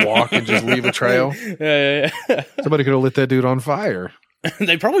and like walk and just leave a trail. Yeah. Somebody could have lit that dude on fire.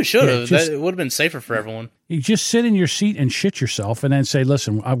 They probably should have. just- That would have been safer for everyone. You just sit in your seat and shit yourself and then say,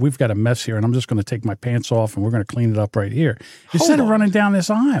 listen, we've got a mess here and I'm just going to take my pants off and we're going to clean it up right here. Instead of running down this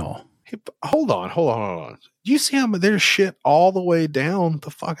aisle. Hey, hold on. You see how there's shit all the way down the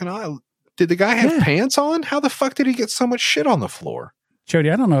fucking aisle? Did the guy have pants on? How the fuck did he get so much shit on the floor?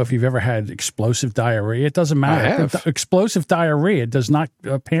 Jody, I don't know if you've ever had explosive diarrhea. It doesn't matter. Explosive diarrhea does not,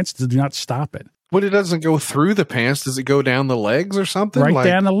 pants do not stop it. But it doesn't go through the pants. Does it go down the legs or something? Right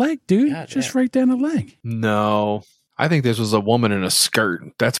down the leg, dude. Just right down the leg. No. I think this was a woman in a skirt.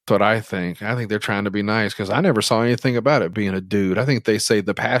 That's what I think. I think they're trying to be nice because I never saw anything about it being a dude. I think they say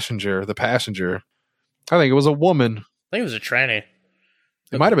the passenger. I think it was a woman. I think it was a tranny.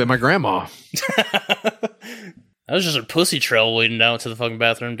 It might have been my grandma. That was just a pussy trail leading down to the fucking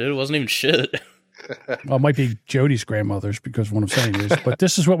bathroom, dude. It wasn't even shit. Well, it might be Jody's grandmother's because what I'm saying is, but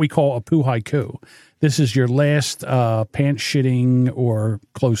this is what we call a poo haiku. This is your last pants shitting or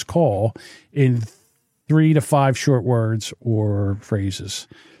close call in 3 to 5 short words or phrases.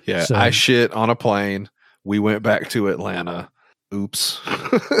 Yeah, So- I shit on a plane. We went back to Atlanta. Oops.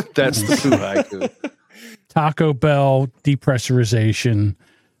 That's the poo haiku. Taco Bell, depressurization,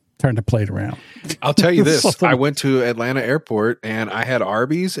 turn the plate around. I'll tell you this. I went to Atlanta Airport and I had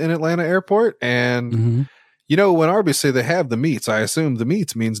Arby's in Atlanta Airport. And, you know, when Arby's say they have the meats, I assume the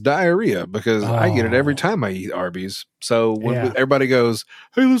meats means diarrhea because I get it every time I eat Arby's. So when everybody goes,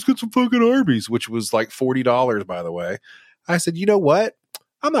 hey, let's get some fucking Arby's, which was like $40, by the way. I said, you know what?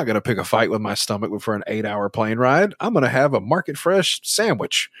 I'm not going to pick a fight with my stomach for an 8-hour plane ride. I'm going to have a market fresh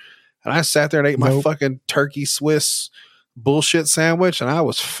sandwich. And I sat there and ate my fucking turkey Swiss bullshit sandwich, and I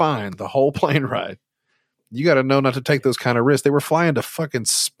was fine the whole plane ride. You got to know not to take those kind of risks. They were flying to fucking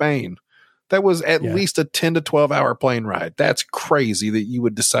Spain. That was at least a 10 to 12 hour plane ride. That's crazy that you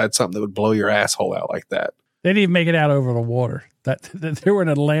would decide something that would blow your asshole out like that. They didn't even make it out over the water. That they were in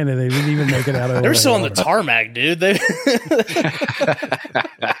Atlanta. They didn't even make it out over. They're still on water. the tarmac, dude. They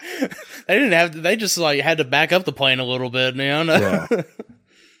didn't have. They just like had to back up the plane a little bit, you know. Yeah.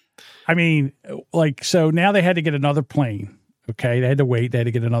 I mean, like, so now they had to get another plane. Okay, they had to wait. They had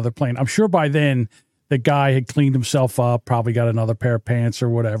to get another plane. I'm sure by then the guy had cleaned himself up, probably got another pair of pants or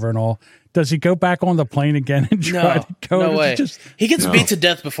whatever, and all. Does he go back on the plane again and try to go? No way. He gets No. beat to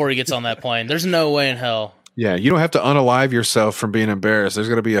death before he gets on that plane. There's no way in hell. Yeah, you don't have to unalive yourself from being embarrassed. There's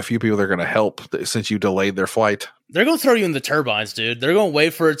going to be a few people that are going to help since you delayed their flight. They're going to throw you in the turbines, dude. They're going to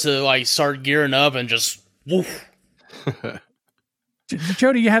wait for it to like start gearing up and just woof.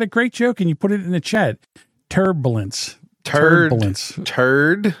 Jody, you had a great joke and you put it in the chat. Turbulence. Turbulence.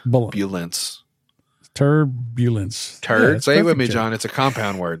 Turbulence. Turd. Say it with me, John. It's a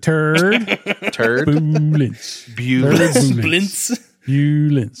compound word. Turd. Turbulence. Bulence.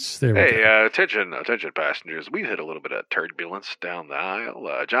 There we go. Hey, attention passengers. We've hit a little bit of turbulence down the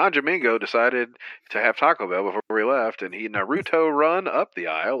aisle. John Domingo decided to have Taco Bell before we left, and he Naruto run up the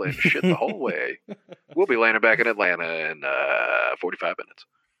aisle and shit the whole way. We'll be landing back in Atlanta in 45 minutes.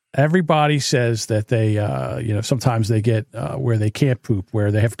 Everybody says that they, sometimes they get where they can't poop,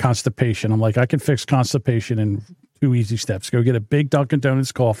 where they have constipation. I'm like, I can fix constipation in 2 easy steps. Go get a big Dunkin'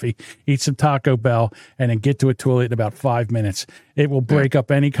 Donuts coffee, eat some Taco Bell, and then get to a toilet in about 5 minutes. It will break up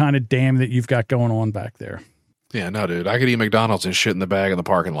any kind of dam that you've got going on back there. Yeah, no, dude. I could eat McDonald's and shit in the bag in the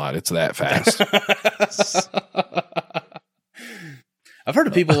parking lot. It's that fast. I've heard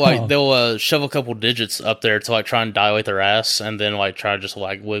of people like they'll shove a couple digits up there to like try and dilate their ass, and then like try to just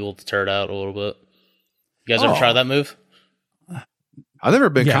like wiggle the turd out a little bit. You guys ever try that move? I've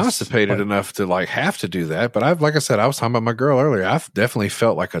never been constipated enough to like have to do that, but like I said, I was talking about my girl earlier. I've definitely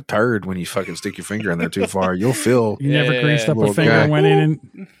felt like a turd when you fucking stick your finger in there too far. You'll feel. You never greased up a finger and went in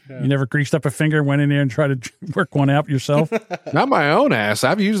and you never greased up a finger and went in there and tried to work one out yourself. Not my own ass.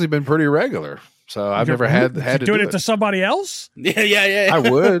 I've usually been pretty regular, so I've never had to do it to somebody else. Yeah. I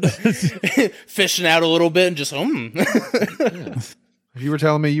would fishing out a little bit and just If you were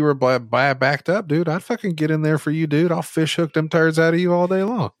telling me you were backed up, dude, I'd fucking get in there for you, dude. I'll fish hook them turds out of you all day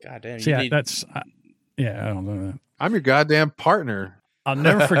long. God damn. So, I don't know that. I'm your goddamn partner. I'll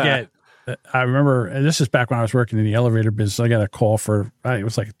never forget. I remember, and this is back when I was working in the elevator business. I got a call for, it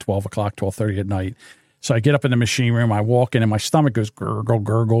was like 12 o'clock, 12:30 at night. So I get up in the machine room, I walk in and my stomach goes gurgle,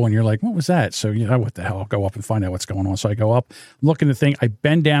 gurgle. And you're like, what was that? So, what the hell? I'll go up and find out what's going on. So I go up, I'm looking at the thing. I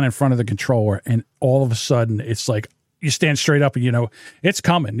bend down in front of the controller and all of a sudden it's like, you stand straight up and it's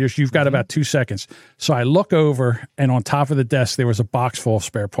coming. You've got about 2 seconds. So I look over and on top of the desk, there was a box full of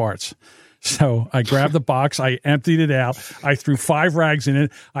spare parts. So I grabbed the box, I emptied it out, I threw 5 rags in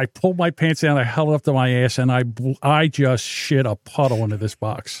it, I pulled my pants down, I held it up to my ass, and I just shit a puddle into this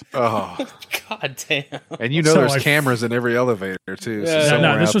box. Oh, God damn. And you know there's cameras in every elevator, too. So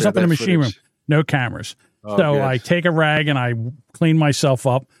no, this was up in the machine room. No cameras. Oh, so good. I take a rag and I clean myself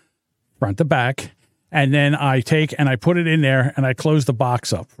up, front to back, and then I take and I put it in there and I close the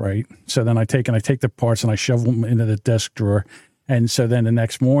box up, right? So then I take the parts and I shove them into the desk drawer. And so then the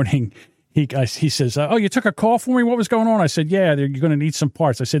next morning, he says, "Oh, you took a call for me? What was going on?" I said, "Yeah, you're going to need some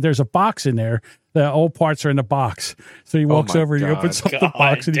parts." I said, "There's a box in there. The old parts are in the box." So he walks over, he opens up the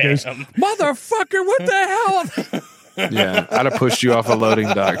box, and he goes, "Motherfucker, what the hell?" Yeah, I'd have pushed you off a loading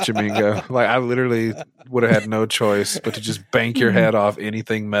dock, Jamingo. Like, I literally would have had no choice but to just bank your head off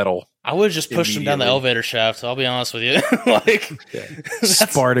anything metal. I would have just pushed him down the elevator shaft. I'll be honest with you. Like,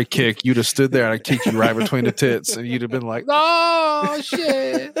 Sparta kick. You'd have stood there and I'd kick you right between the tits, and you'd have been like, "Oh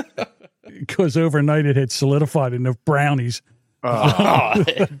shit!" Because overnight it had solidified into brownies. Oh,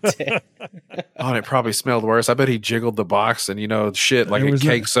 and it probably smelled worse. I bet he jiggled the box, and shit, like it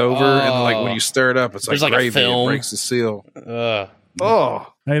cakes over, and like when you stir it up, it's like gravy. It breaks the seal.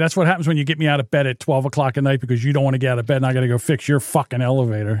 Hey, that's what happens when you get me out of bed at 12 o'clock at night because you don't want to get out of bed, and I got to go fix your fucking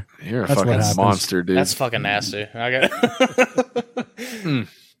elevator. You're a fucking monster, dude. That's fucking nasty.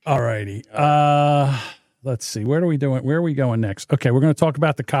 All righty. Let's see. Where are we going next? Okay, we're going to talk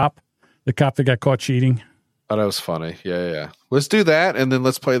about the cop that got caught cheating. Oh, that was funny. Yeah. Let's do that, and then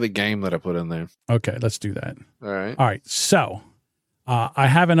let's play the game that I put in there. Okay, let's do that. All right. So, I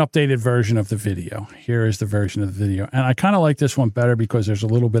have an updated version of the video. Here is the version of the video. And I kind of like this one better because there's a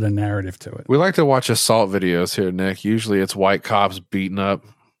little bit of narrative to it. We like to watch assault videos here, Nick. Usually it's white cops beating up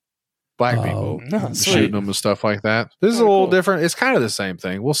black people, shooting them and stuff like that. This is a little different. It's kind of the same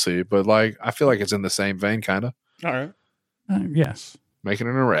thing. We'll see. But I feel like it's in the same vein, kind of. All right. Yes. Making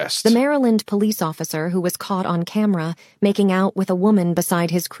an arrest. The Maryland police officer who was caught on camera making out with a woman beside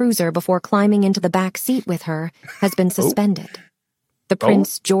his cruiser before climbing into the back seat with her has been suspended. The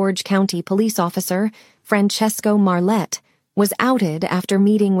Prince George County police officer, Francesco Marlette, was outed after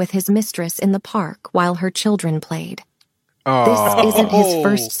meeting with his mistress in the park while her children played. This isn't his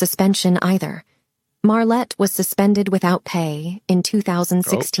first suspension either. Marlette was suspended without pay in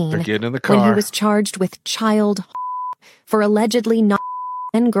 2016 they're getting in the car. when he was charged with child for allegedly not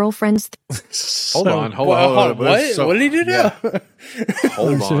and girlfriends. Hold on. What? What did he do now?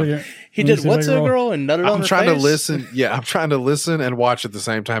 Hold on. He did what to a girl and nutted on her I'm trying face? to listen. Yeah, I'm trying to listen and watch at the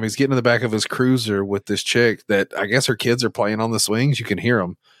same time. He's getting in the back of his cruiser with this chick that I guess her kids are playing on the swings. You can hear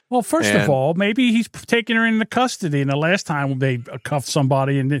them. Well, first of all, maybe he's taking her into custody. And the last time they cuffed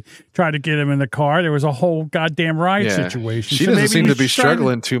somebody and tried to get him in the car, there was a whole goddamn riot situation. She doesn't seem to be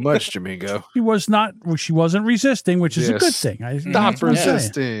struggling too much, Jamingo. She wasn't resisting, which is a good thing. Stop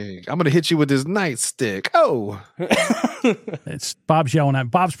resisting. I'm going to hit you with this nightstick. Oh. It's Bob's yelling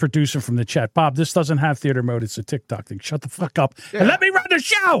at Bob's producer from the chat. Bob, this doesn't have theater mode. It's a TikTok thing. Shut the fuck up and let me run the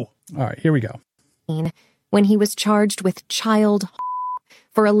show. All right, here we go. When he was charged with child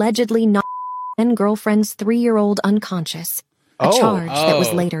for allegedly not and girlfriend's 3-year-old unconscious, a charge that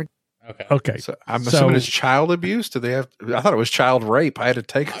was later. Okay. So I'm assuming it's child abuse. Do they have? I thought it was child rape. I had to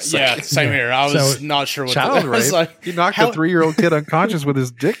take a second. Yeah, same here. I was not sure what child rape. Like, he knocked a 3-year-old kid unconscious with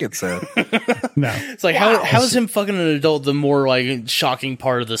his dick. It said. No, it's like how is him fucking an adult the more shocking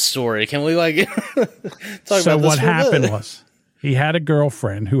part of the story? Can we talk about this? So what happened was he had a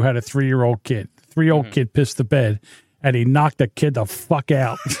girlfriend who had a 3-year-old kid. The 3-year-old kid pissed the bed. And he knocked the kid the fuck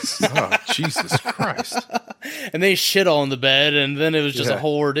out. Oh, Jesus Christ. And they shit all in the bed, and then it was just a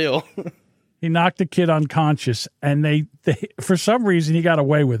whole ordeal. He knocked the kid unconscious, and they for some reason, he got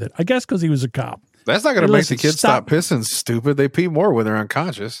away with it. I guess because he was a cop. That's not going to make the kid stop pissing, stupid. They pee more when they're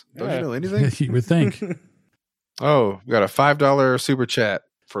unconscious. Don't you know anything? You would think. Oh, we got a $5 super chat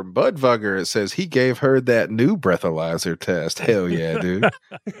from Budvugger. It says he gave her that new breathalyzer test. Hell yeah, dude.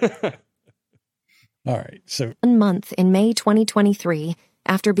 All right. So 1 month in May 2023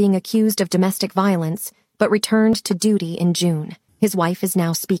 after being accused of domestic violence, but returned to duty in June. His wife is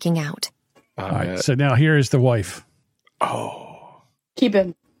now speaking out. All right. So now here is the wife. Oh. Keep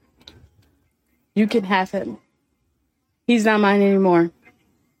him. You can have him. He's not mine anymore.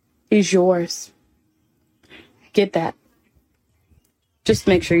 He's yours. Get that. Just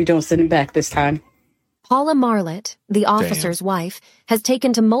make sure you don't send him back this time. Paula Marlett, the officer's wife, has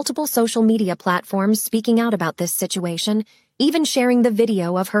taken to multiple social media platforms speaking out about this situation, even sharing the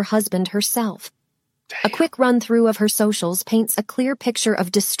video of her husband herself. A quick run-through of her socials paints a clear picture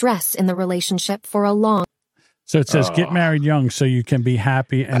of distress in the relationship for a long... So it says, get married young so you can be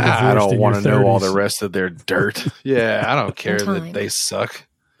happy and divorced I don't in want your to 30s. know all the rest of their dirt. Yeah, I don't care that they suck.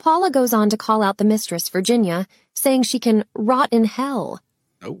 Paula goes on to call out the mistress, Virginia, saying she can rot in hell.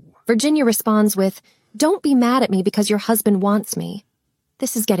 Oh. Virginia responds with, "Don't be mad at me because your husband wants me."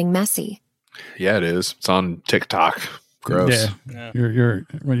 This is getting messy. Yeah, it is. It's on TikTok. Gross. Yeah. You're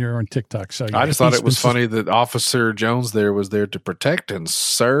when you're on TikTok. So I just thought it was funny that Officer Jones there was there to protect and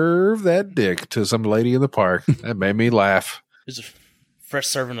serve that dick to some lady in the park. That made me laugh. There's a fresh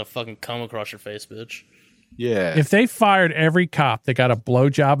serving of fucking cum across your face, bitch. Yeah. If they fired every cop that got a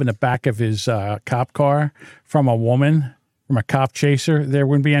blowjob in the back of his cop car from a woman, from a cop chaser, there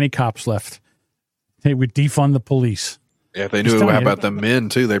wouldn't be any cops left. They would defund the police. Yeah, if they knew about the men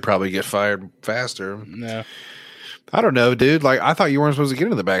too, they'd probably get fired faster. No. I don't know, dude. Like, I thought you weren't supposed to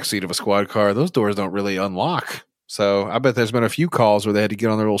get in the back seat of a squad car. Those doors don't really unlock. So I bet there's been a few calls where they had to get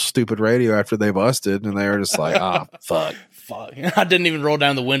on their little stupid radio after they busted, and they were just like, fuck. Fuck. I didn't even roll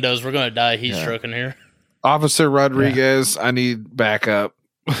down the windows. We're going to die heat stroking here. Officer Rodriguez, I need backup.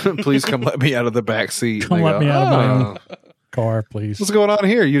 Please come let me out of the back seat. Come let me out of my own car, please. What's going on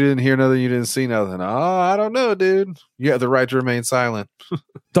here? You didn't hear nothing. You didn't see nothing. Oh, I don't know, dude. You have the right to remain silent.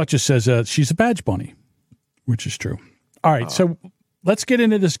 Duchess says she's a badge bunny, which is true. All right, so let's get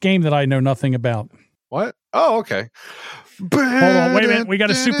into this game that I know nothing about. What? Oh, okay. Hold on, wait a minute. We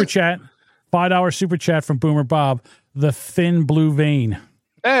got a super chat. $5 super chat from Boomer Bob. The thin blue vein.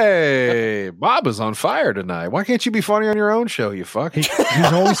 Hey, Bob is on fire tonight. Why can't you be funny on your own show, you fuck? He's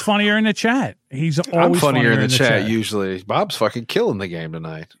always funnier in the chat. He's always I'm funnier in the chat usually. Bob's fucking killing the game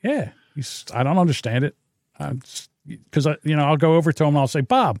tonight. Yeah. I don't understand it. Because, I'll go over to him and I'll say,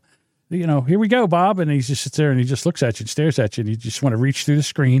 Bob, here we go, Bob. And he just sits there and he just looks at you and stares at you. And you just want to reach through the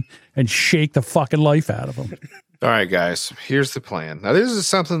screen and shake the fucking life out of him. All right, guys, here's the plan. Now, this is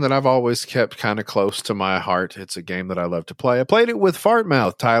something that I've always kept kind of close to my heart. It's a game that I love to play. I played it with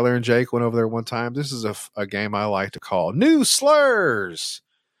Fartmouth. Tyler and Jake went over there one time. This is a game I like to call New Slurs.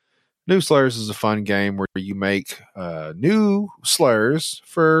 New Slurs is a fun game where you make new slurs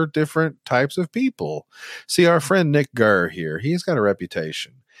for different types of people. See, our friend Nick Gurr here, he's got a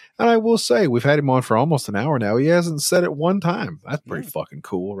reputation. And I will say, we've had him on for almost an hour now. He hasn't said it one time. That's pretty fucking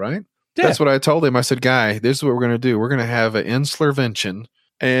cool, right? Yeah. That's what I told him. I said, Guy, this is what we're going to do. We're going to have an inslurvention,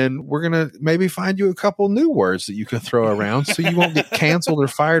 and we're going to maybe find you a couple new words that you can throw around so you won't get canceled or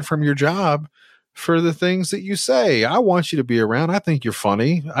fired from your job for the things that you say. I want you to be around. I think you're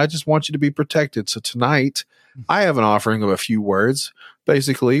funny. I just want you to be protected. So tonight, I have an offering of a few words.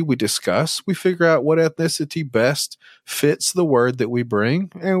 Basically, we discuss, we figure out what ethnicity best fits the word that we bring,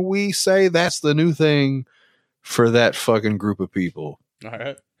 and we say that's the new thing for that fucking group of people. All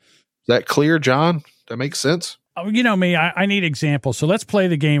right. Is that clear, John? That makes sense? Oh, you know me, I need examples. So let's play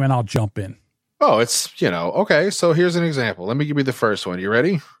the game and I'll jump in. Oh, it's, okay. So here's an example. Let me give you the first one. You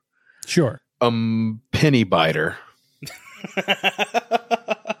ready? Sure. Penny biter.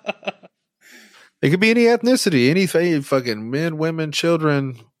 It could be any ethnicity, anything, fucking men, women,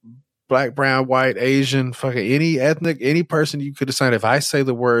 children, black, brown, white, Asian, fucking any ethnic, any person you could decide. If I say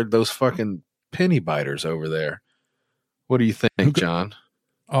the word, those fucking penny biters over there, what do you think, John?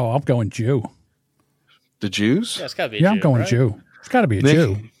 Oh, I'm going Jew. The Jews? Yeah, it's gotta be a Jew, I'm going right? Jew. It's got to be a Nick,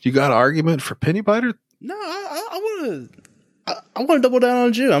 Jew. You got an argument for penny biter? No, I want to double down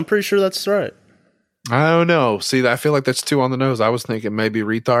on Jew. I'm pretty sure that's right. I don't know. See, I feel like that's too on the nose. I was thinking maybe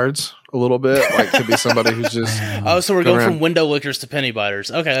retards a little bit. Like, could be somebody who's just. So we're going from window lickers to penny biters.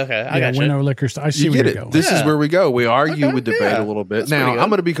 Okay. I got you. Window lickers. I see where you go. This is where we go. We argue, we debate a little bit. That's now, I'm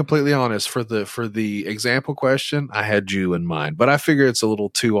going to be completely honest. For the example question, I had Jew in mind, but I figure it's a little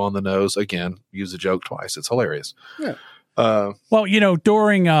too on the nose. Again, use a joke twice. It's hilarious. Yeah. Well,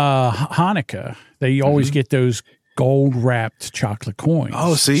 during Hanukkah, they always get those gold wrapped chocolate coins.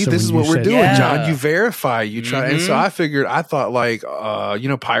 Oh, see, So this is when what you we're said- doing, Yeah. John. You verify, you try. And so I thought like,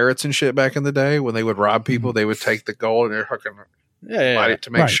 pirates and shit back in the day when they would rob people, they would take the gold and they're hooking bite it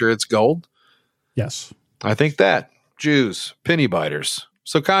to make Right. sure it's gold. Yes. I think that. Jews, penny biters.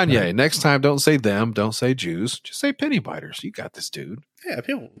 So Kanye, next time, don't say them, don't say Jews, just say penny biters. You got this, dude. Yeah,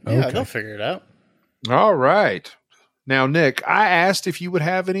 people. Okay. Yeah, they'll figure it out. All right. Now, Nick, I asked if you would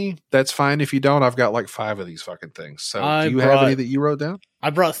have any. That's fine if you don't. I've got like 5 of these fucking things. So do you have any that you wrote down?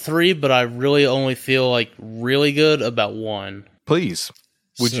 I brought 3, but I really only feel like really good about 1. Please.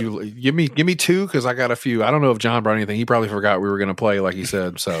 Would you give me 2? Because I got a few. I don't know if John brought anything. He probably forgot we were going to play, like he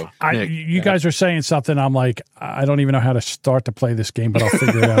said. So, Nick. You guys are saying something. I'm like, I don't even know how to start to play this game, but I'll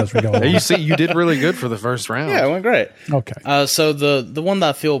figure it out as we go along. You see, you did really good for the first round. Yeah, it went great. Okay. So the one that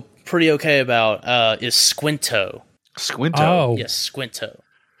I feel pretty okay about is Squinto. Squinto. Oh. Yes, Squinto.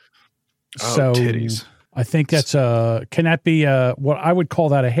 So titties. I think that's can that be what I would call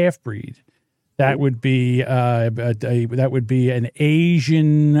that a half breed? That would be that would be an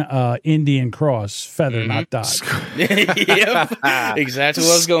Asian Indian cross, feather, not dot. Yep, exactly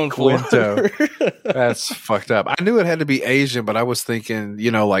what I was going for. That's fucked up. I knew it had to be Asian, but I was thinking,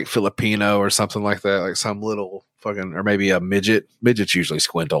 like Filipino or something like that, like some little fucking, or maybe a midget. Midgets usually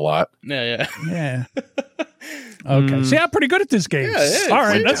squint a lot. Yeah. Okay, see, I'm pretty good at this game. Yeah, all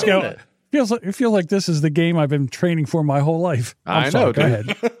right, let's go. It feels like this is the game I've been training for my whole life. I know. Go ahead.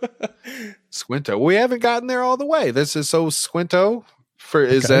 Squinto. We haven't gotten there all the way. This is so Squinto.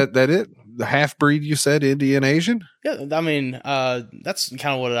 Is that it? The half breed you said, Indian Asian? Yeah, I mean, that's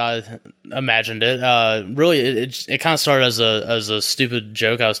kind of what I imagined it. Really, it kind of started as a stupid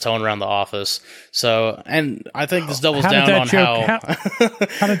joke I was telling around the office. So, and I think this doubles down on how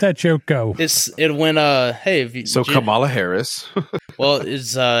how did that joke go? It went, hey, Kamala Harris. Well,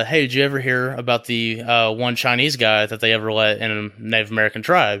 hey, did you ever hear about the one Chinese guy that they ever let in a Native American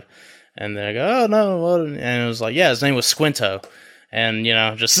tribe? And they go, oh no, what? And it was like, yeah, his name was Squinto, and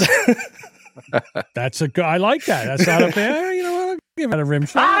just. That's I like that. That's not a bad. You know what? I'll give it a rim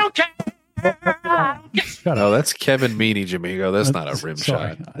shot. I don't care. No, that's Kevin Meaney, Jamigo. That's not a rim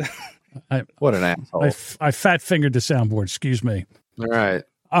shot. What an asshole! I fat fingered the soundboard. Excuse me. All right.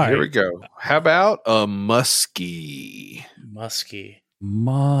 Here we go. How about a muskie? Muskie.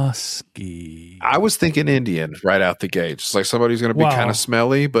 I was thinking Indian right out the gate. Just like somebody who's going to be kind of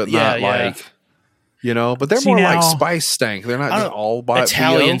smelly, but not like. But they're more like spice stank. They're not just all by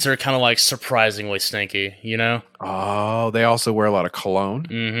Italians are kind of like surprisingly stinky, Oh, they also wear a lot of cologne.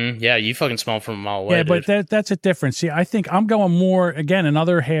 Mm-hmm. Yeah, you fucking smell from a mile away. Yeah, but that's a difference. See, I think I'm going more, again,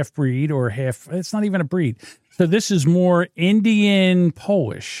 another half breed or it's not even a breed. So this is more Indian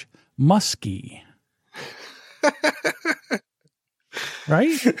Polish, musky.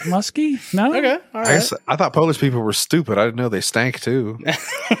 Right? Musky? No? Okay. All right. I thought Polish people were stupid. I didn't know they stank too.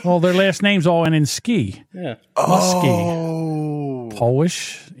 Well, their last names all end in ski. Yeah. Musky. Oh.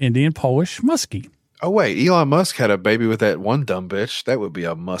 Polish, Indian Polish, musky. Oh, wait. Elon Musk had a baby with that one dumb bitch. That would be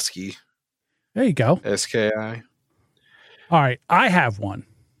a muskie. There you go. SKI. All right. I have one.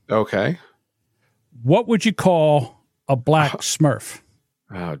 Okay. What would you call a black Smurf?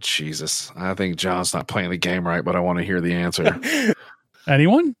 Oh, Jesus. I think John's not playing the game right, but I want to hear the answer.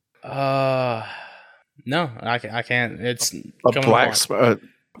 Anyone? No, I can't. It's a black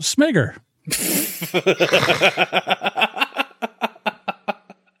Smigger.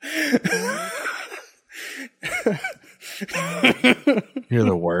 You're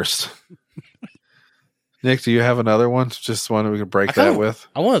the worst. Nick, do you have another one? Just one we can break that with?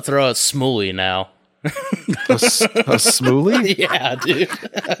 I want to throw a Smoolie now. A Smoolie? Yeah, dude.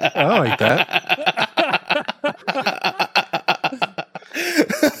 I like that.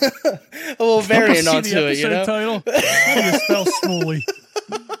 A little variant onto it, title. How do you spell Smoolie?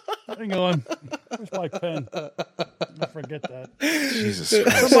 Hang on. Where's my pen? I forget that. Jesus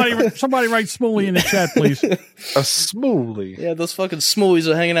Christ. Somebody write Smoolie in the chat, please. A Smoolie. Yeah, those fucking Smoolies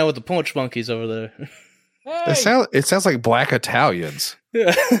are hanging out with the punch monkeys over there. Hey. It sounds like black Italians.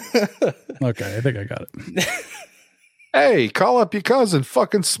 Yeah. Okay, I think I got it. Hey, call up your cousin,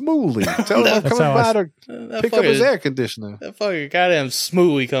 fucking Smoolie. Tell him I'm coming by to pick up his air conditioner. That fucking goddamn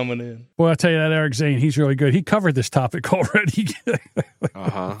Smoolie coming in. Well, I'll tell you that Eric Zane, he's really good. He covered this topic already.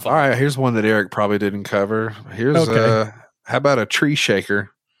 All right, here's one that Eric probably didn't cover. Here's how about a tree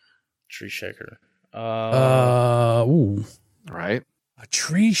shaker? Tree shaker. Ooh. Right. A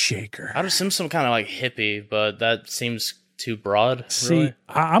tree shaker. I'd assume some kind of like hippie, but that seems too broad. See, really.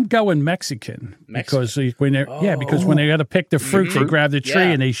 I'm going Mexican because when they got to pick the fruit, they grab the tree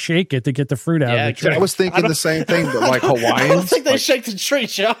and they shake it to get the fruit out of the tree. I was thinking the same thing, but like Hawaiians. I don't think they shake the tree,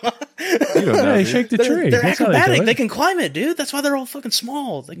 Sean. You don't know, they shake the tree. They're That's acrobatic. They can climb it, dude. That's why they're all fucking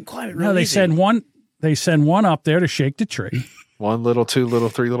small. They can climb it. Really easy. They send one up there to shake the tree. 1 little, 2 little,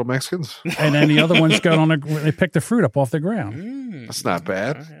 3 little Mexicans, and then the other ones go on. They pick the fruit up off the ground. That's not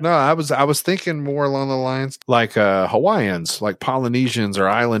bad. No, I was thinking more along the lines like Hawaiians, like Polynesians or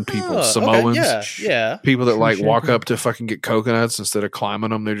island people, Samoans, yeah, people that like walk up to fucking get coconuts instead of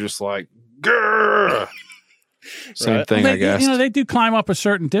climbing them. They're just like, grrr. Same thing, I guess. They do climb up a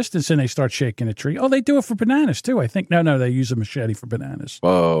certain distance and they start shaking a tree. Oh, they do it for bananas too. I think. No, they use a machete for bananas.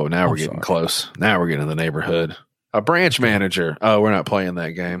 Whoa, now we're getting close. Now we're getting in the neighborhood. A branch manager. Oh, we're not playing that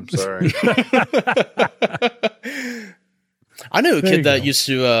game. Sorry. I knew a kid that used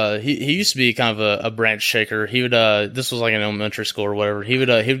to. He used to be kind of a branch shaker. He would. This was like in elementary school or whatever. He would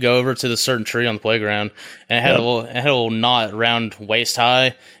go over to the certain tree on the playground, and it had a little knot around waist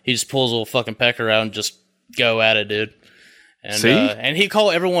high. He just pulls a little fucking pecker out and just go at it, dude. And and he'd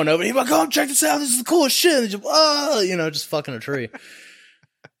call everyone over. He'd be like, "Oh, check this out! This is the coolest shit!" And just, just fucking a tree.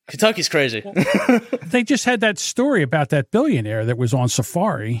 Kentucky's crazy. They just had that story about that billionaire that was on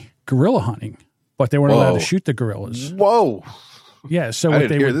safari gorilla hunting, but they weren't allowed to shoot the gorillas. Whoa. Yeah, so what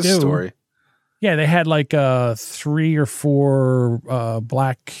they would do. Story. Yeah, they had like 3 or 4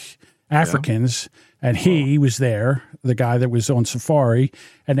 black Africans, and he was there, the guy that was on safari,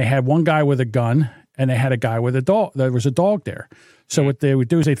 and they had one guy with a gun, and they had a guy with a dog. There was a dog there. So what they would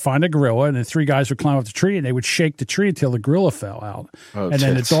do is they'd find a gorilla, and then 3 guys would climb up the tree, and they would shake the tree until the gorilla fell out. And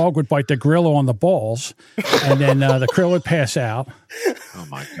then the dog would bite the gorilla on the balls, and then the gorilla would pass out. Oh,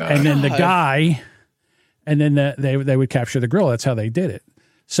 my God. And then the guy, and then they would capture the gorilla. That's how they did it.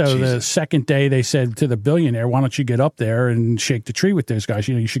 So the second day they said to the billionaire, why don't you get up there and shake the tree with those guys?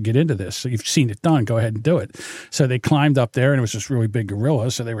 You should get into this. So you've seen it done. Go ahead and do it. So they climbed up there, and it was this really big gorilla.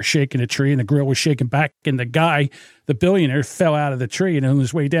 So they were shaking the tree, and the gorilla was shaking back. And the guy, the billionaire, fell out of the tree. And on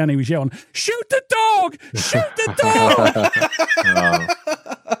his way down, he was yelling, shoot the dog! Shoot the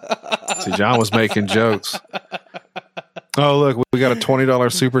dog! See, John was making jokes. Oh, look, we got a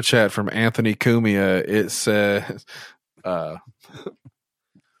 $20 super chat from Anthony Cumia. It says,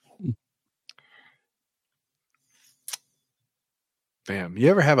 Bam. You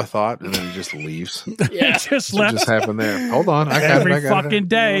ever have a thought and then it just leaves? Yeah. It just left. Just happened there. Hold on. Every fucking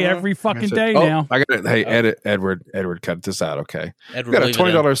day now. I got it. Hey, Edward, cut this out. Okay. Got a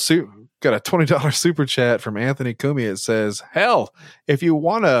 $20 super chat from Anthony Kumi. It says, hell, if you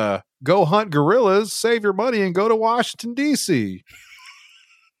want to go hunt gorillas, save your money and go to Washington, D.C.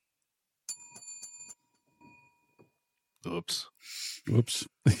 Oops.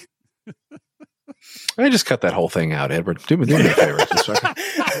 I just cut that whole thing out, Edward. Do me a favor.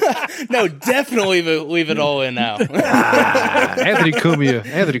 No, definitely leave it all in now. Anthony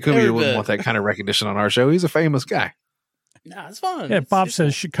Cumia wouldn't want that kind of recognition on our show. He's a famous guy. Nah, it's fun. Yeah, Bob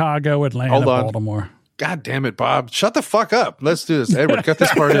says Chicago, Atlanta, Baltimore. God damn it, Bob. Shut the fuck up. Let's do this. Edward, cut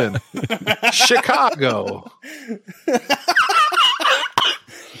this part in. Chicago.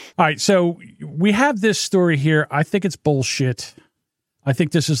 All right, so we have this story here. I think it's bullshit. I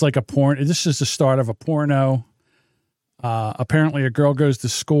think this is like a porn. This is the start of a porno. Apparently, a girl goes to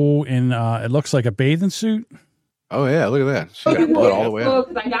school in it looks like a bathing suit. Oh yeah, look at that. She got blood all the way up.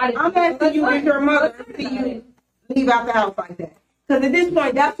 I'm asking you and your mother to you leave out the house like that. Because at this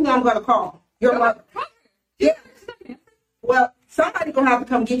point, that's who I'm going to call. Your mother. Yeah. Well, somebody's going to have to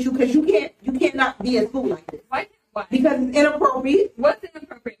come get you because you cannot be at school like this. Why? Because it's inappropriate. What's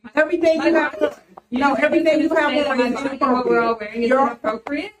inappropriate? Everything you have on. Everything you have on is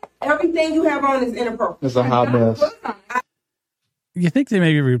inappropriate. Everything you have on is inappropriate. It's a hot mess. You think they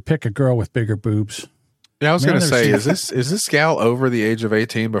maybe would pick a girl with bigger boobs? Yeah, I was going to say, is this gal over the age of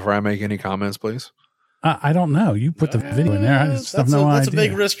 18 before I make any comments, please? I don't know. You put the video in there. I just have no idea. That's a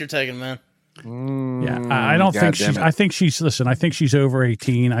big risk you're taking, man. Yeah, I don't think she's. I think she's. Listen, I think she's over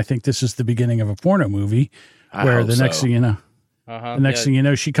 18. I think this is the beginning of a porno movie, where the next thing you know, thing you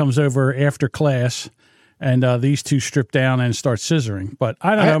know, she comes over after class, and these two strip down and start scissoring. But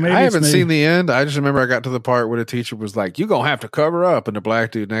I don't know. Maybe I haven't seen the end. I just remember I got to the part where the teacher was like, "You're gonna have to cover up," and the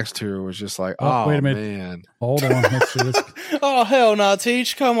black dude next to her was just like, "Oh, wait a minute, man, hold on." Let's see this. Oh hell no,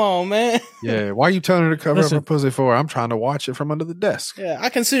 Teach! Come on, man. Yeah, why are you telling her to cover up her pussy for? I'm trying to watch it from under the desk. Yeah, I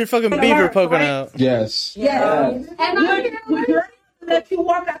can see your fucking beaver poking out. Yes. Yeah. And would you let you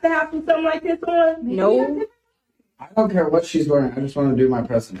walk out the house with something like this on? No. I don't care what she's wearing. I just want to do my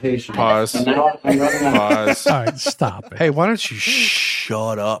presentation. Pause. And now I'm running out. Pause. All right, stop it. Hey, why don't you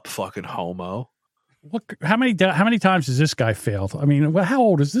shut up, fucking homo? Look, how many times has this guy failed? I mean, how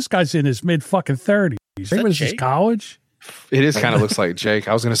old is this? Guy's in his mid fucking 30s. What is this, college? It is kind of looks like Jake.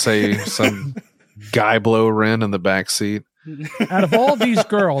 I was going to say some guy blow Ren in the back seat. Out of all these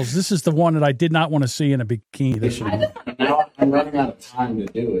girls, this is the one that I did not want to see in a bikini. Now I'm running out of time to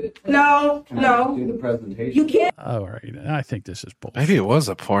do it. No. Do the presentation. You can't. All right. I think this is bullshit. Maybe it was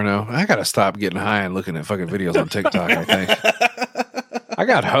a porno. I got to stop getting high and looking at fucking videos on TikTok, I think. I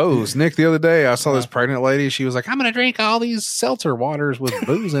got hosed. Nick, the other day, I saw this pregnant lady. She was like, I'm going to drink all these seltzer waters with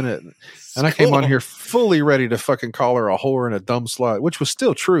booze in it. And I came on here fully ready to fucking call her a whore and a dumb slut, which was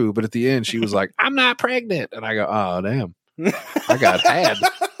still true. But at the end, she was like, I'm not pregnant. And I go, oh, damn. I got had.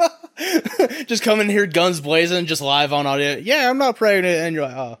 Just come in here, guns blazing, just live on audio. Yeah, I'm not pregnant. And you're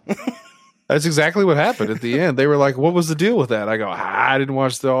like, oh. That's exactly what happened at the end. They were like, what was the deal with that? I go, I didn't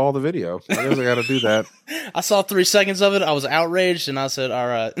watch all the video. I guess I got to do that. I saw 3 seconds of it. I was outraged, and I said, all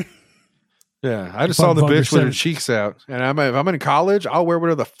right. Yeah, I just saw the bitch with her cheeks out. And if I'm in college, I'll wear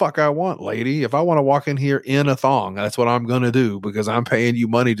whatever the fuck I want, lady. If I want to walk in here in a thong, that's what I'm going to do because I'm paying you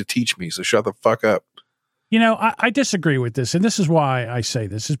money to teach me. So shut the fuck up. You know, I disagree with this, and this is why I say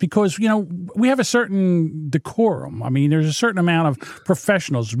this, is because, you know, we have a certain decorum. I mean, there's a certain amount of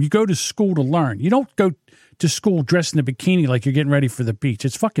professionals. You go to school to learn. You don't go to school dressed in a bikini like you're getting ready for the beach.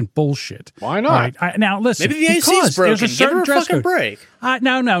 It's fucking bullshit. Why not? Right? Now, listen. Maybe the AC is broken. Give her a fucking break.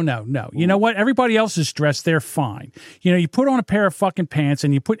 No. You know what? Everybody else is dressed. They're fine. You know, you put on a pair of fucking pants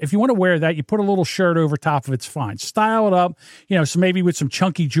and if you want to wear that, you put a little shirt over top of it. It's fine. Style it up, you know, so maybe with some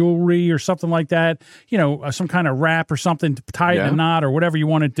chunky jewelry or something like that, you know, some kind of wrap or something to tie it in a knot or whatever you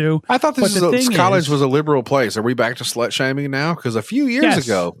want to do. I thought college was a liberal place. Are we back to slut shaming now? Because a few years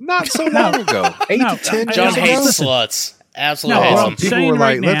ago, not so long ago, 8 to 10 John hates sluts. Absolutely hates them. People were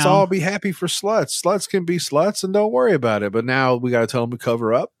like, let's all be happy for sluts. Sluts can be sluts and don't worry about it. But now we got to tell them to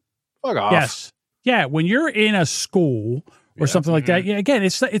cover up. Fuck off. Yes. Yeah. When you're in a school or something like that, again,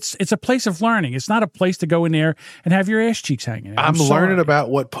 it's a place of learning. It's not a place to go in there and have your ass cheeks hanging out. I'm learning about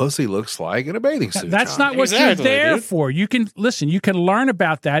what pussy looks like in a bathing suit. That's not what you're there for. You can learn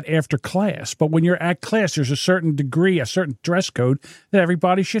about that after class, but when you're at class, there's a certain degree, a certain dress code that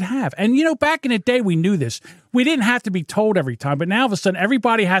everybody should have. And, you know, back in the day, we knew this. We didn't have to be told every time, but now all of a sudden,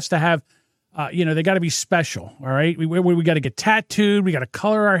 everybody has to have, you know, they got to be special. All right. We got to get tattooed. We got to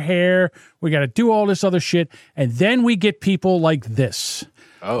color our hair. We got to do all this other shit. And then we get people like this.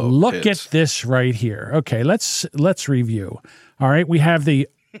 Oh, look at this right here. Okay. Let's review. All right. We have the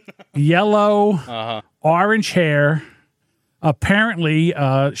yellow, orange hair. Apparently,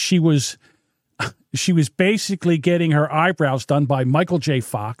 she was basically getting her eyebrows done by Michael J.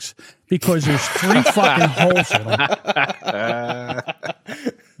 Fox because there's 3 fucking holes in them.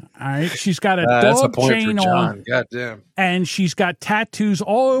 All right, she's got a dog chain on. Goddamn. And she's got tattoos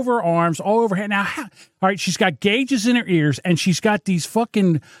all over her arms, all over her. Now, all right, she's got gauges in her ears, and she's got these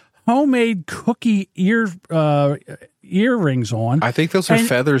fucking homemade cookie earrings on. I think those are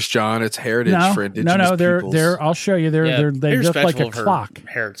feathers, John. It's heritage for indigenous peoples. They're. I'll show you. They look like a clock.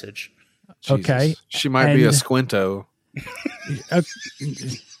 Heritage. Jesus. Okay, she might be a squinto.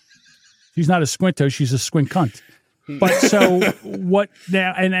 She's not a squinto. She's a squint cunt. But so what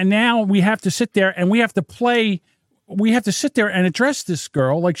now? And now we have to sit there and we have to play. We have to sit there and address this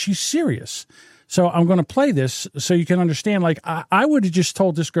girl like she's serious. So I'm going to play this so you can understand. Like I would have just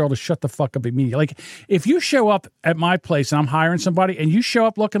told this girl to shut the fuck up immediately. Like if you show up at my place and I'm hiring somebody and you show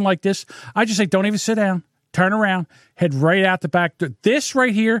up looking like this, I just say don't even sit down, turn around, head right out the back door. This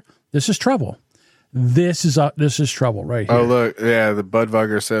right here, this is trouble. This is trouble right here. Oh, look. Yeah, the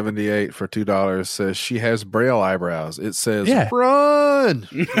Budweiser 78 for $2 says she has Braille eyebrows. It says, run!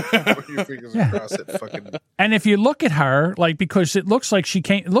 And if you look at her, like, because it looks like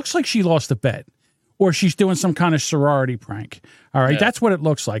it looks like she lost a bet or she's doing some kind of sorority prank. All right, that's what it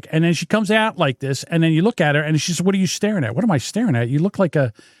looks like. And then she comes out like this, and then you look at her, and she says, what are you staring at? What am I staring at? You look like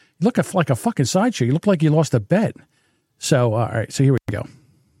a fucking sideshow. You look like you lost a bet. So, all right, so here we go.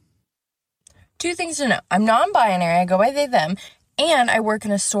 2 things to know. I'm non-binary. I go by they, them. And I work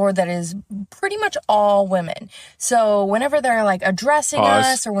in a store that is pretty much all women. So whenever they're like addressing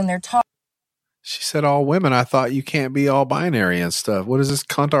us or when they're talking. She said all women. I thought you can't be all binary and stuff. What is this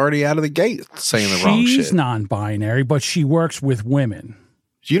cunt already out of the gate saying the wrong shit? She's non-binary, but she works with women.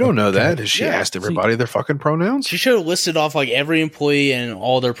 You don't know that. Has she asked everybody their fucking pronouns? She should have listed off like every employee and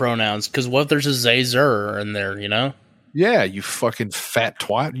all their pronouns. Because what if there's a they, zer in there, you know? Yeah, you fucking fat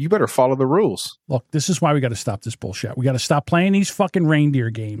twat. You better follow the rules. Look, this is why we got to stop this bullshit. We got to stop playing these fucking reindeer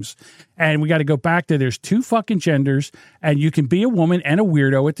games. And we got to go back to there's 2 fucking genders, and you can be a woman and a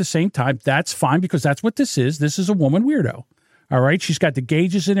weirdo at the same time. That's fine because that's what this is. This is a woman weirdo. All right? She's got the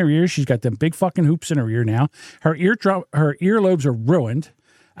gauges in her ears. She's got them big fucking hoops in her ear now. Her earlobes are ruined.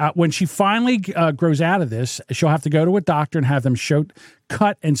 When she finally grows out of this, she'll have to go to a doctor and have them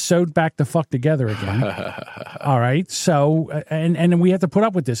cut and sewed back the fuck together again. All right. So, and then we have to put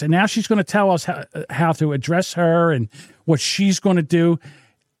up with this. And now she's going to tell us how to address her and what she's going to do.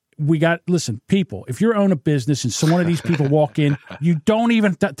 Listen, people, if you own a business and some one of these people walk in, you don't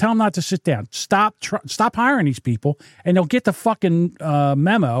even tell them not to sit down. Stop hiring these people, and they'll get the fucking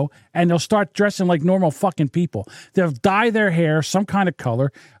memo, and they'll start dressing like normal fucking people. They'll dye their hair some kind of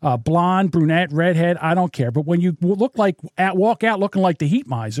color, blonde, brunette, redhead, I don't care. But when you walk out looking like the heat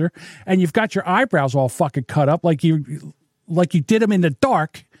miser, and you've got your eyebrows all fucking cut up like you did them in the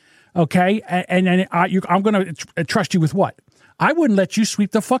dark, okay? And then I'm going to trust you with what? I wouldn't let you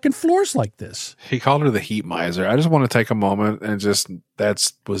sweep the fucking floors like this. He called her the heat miser. I just want to take a moment and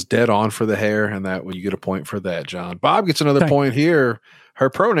was dead on for the hair, and that when you get a point for that, John. Bob gets another point here. Her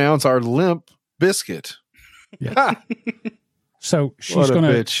pronouns are limp biscuit. Yeah. So she's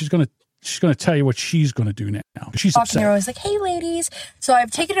gonna She's going to tell you what she's going to do now. She's You're upset. always like, hey, ladies. So I've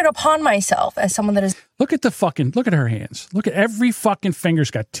taken it upon myself as someone that is. Look at her hands. Look at every fucking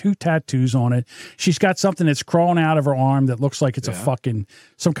finger's got 2 tattoos on it. She's got something that's crawling out of her arm that looks like it's a fucking,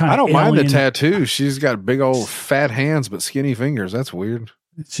 some kind of I don't mind the alien. tattoo. She's got big old fat hands, but skinny fingers. That's weird.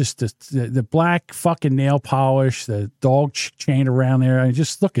 It's just the black fucking nail polish, the dog chain around there. I mean,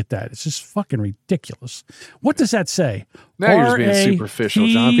 just look at that. It's just fucking ridiculous. What does that say? Now you're just being superficial,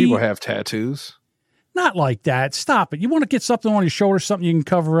 John. People have tattoos. Not like that. Stop it. You want to get something on your shoulder, something you can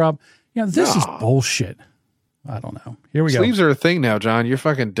cover up. This is bullshit. I don't know. Here we go. Sleeves are a thing now, John. You're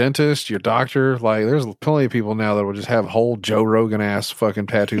fucking dentist, your doctor. Like, there's plenty of people now that will just have whole Joe Rogan ass fucking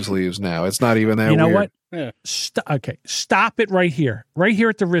tattoo sleeves now. It's not even that weird. You know what? Yeah. Stop it right here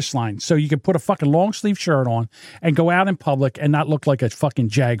at the wrist line, so you can put a fucking long sleeve shirt on and go out in public and not look like a fucking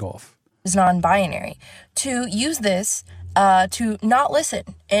jagoff. Is non-binary to use this to not listen.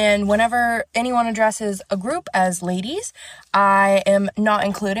 And whenever anyone addresses a group as ladies, I am not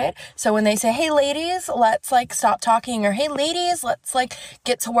included. So when they say, hey, ladies, let's stop talking, or hey, ladies, let's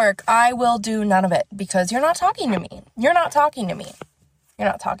get to work, I will do none of it because you're not talking to me. You're not talking to me. You're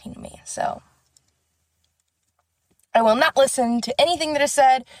not talking to me. So I will not listen to anything that is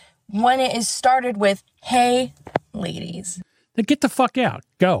said when it is started with, hey, ladies. Then get the fuck out.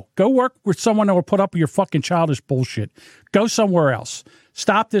 Go work with someone that will put up with your fucking childish bullshit. Go somewhere else.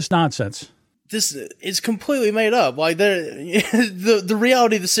 Stop this nonsense. This is completely made up. Like the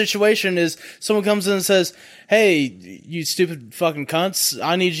reality of the situation is someone comes in and says, hey, you stupid fucking cunts,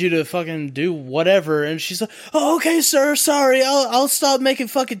 I need you to fucking do whatever. And she's like, oh, okay, sir, sorry. I'll stop making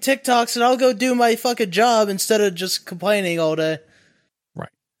fucking TikToks and I'll go do my fucking job instead of just complaining all day.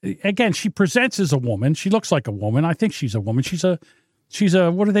 Again, she presents as a woman. She looks like a woman. I think she's a woman. She's a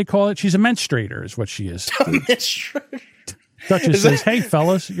what do they call it? She's a menstruator is what she is. Menstruator. Duchess says, hey,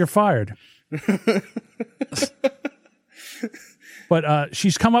 fellas, you're fired. But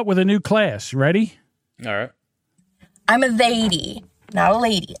she's come up with a new class. Ready? All right. I'm a lady, not a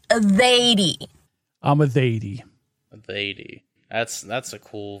lady. A lady. I'm a lady. A lady. That's a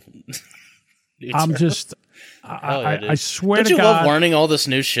cool... I'm just... I swear Don't to you God... love learning all this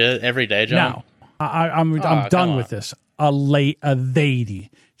new shit every day, John? No. I'm done with this. A lady.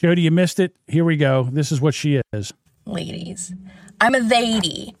 Jody, you missed it. Here we go. This is what she is. Ladies. I'm a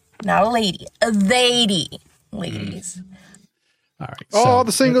lady, not a lady. A lady. Ladies. All right. All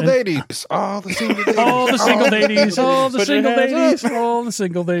the single ladies. All the single ladies. All the single ladies. All the single ladies. All the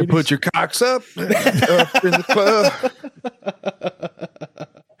single ladies. Put your cocks up in the club.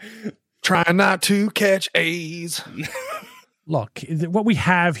 Try not to catch A's. Look, what we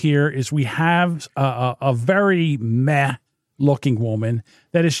have here is we have a very meh looking woman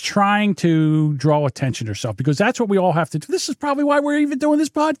that is trying to draw attention to herself, because that's what we all have to do. This is probably why we're even doing this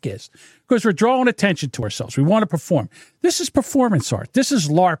podcast, because we're drawing attention to ourselves. We want to perform. This is performance art. This is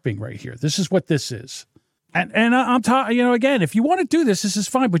LARPing right here. This is what this is. And I'm talking, again, if you want to do this, this is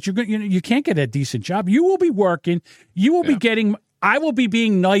fine, but you can't get a decent job. You will be working. You will be getting, I will be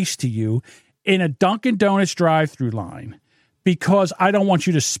being nice to you in a Dunkin' Donuts drive-through line, because I don't want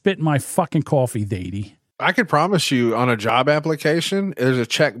you to spit in my fucking coffee, Daddy. I can promise you, on a job application, there's a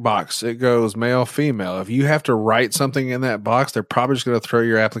checkbox. It goes male, female. If you have to write something in that box, they're probably just going to throw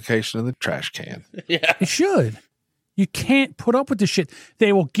your application in the trash can. Yeah. You should. You can't put up with this shit.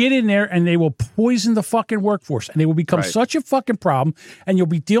 They will get in there and they will poison the fucking workforce, and they will become such a fucking problem, and you'll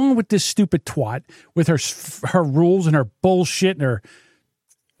be dealing with this stupid twat with her rules and her bullshit and her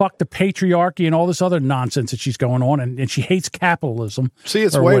fuck the patriarchy and all this other nonsense that she's going on, and she hates capitalism. See,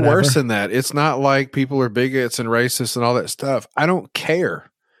 it's way worse than that. It's not like people are bigots and racists and all that stuff. I don't care.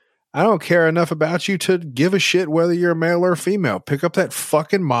 I don't care enough about you to give a shit whether you're a male or female. Pick up that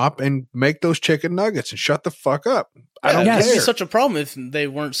fucking mop and make those chicken nuggets and shut the fuck up. I don't care. It'd be such a problem if they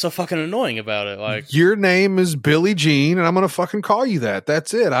weren't so fucking annoying about it. Like, your name is Billie Jean, and I'm going to fucking call you that.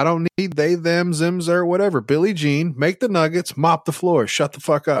 That's it. I don't need they, them, zims, or whatever. Billie Jean, make the nuggets, mop the floor, shut the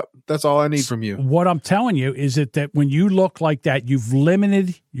fuck up. That's all I need from you. What I'm telling you is that when you look like that, you've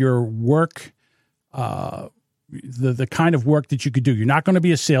limited your work, the kind of work that you could do. You're not going to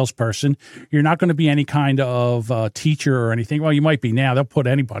be a salesperson. You're not going to be any kind of teacher or anything. Well, you might be now. They'll put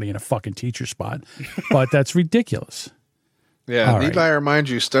anybody in a fucking teacher spot, but that's ridiculous. Yeah, need I remind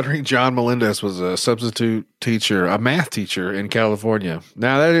you, Stuttering John Melendez was a substitute teacher, a math teacher in California.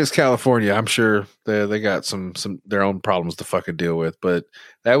 Now, that is California. I'm sure they got some their own problems to fucking deal with, but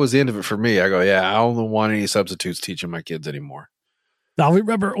that was the end of it for me. I go, I don't want any substitutes teaching my kids anymore. Now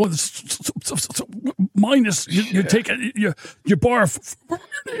remember, minus you take you borrow from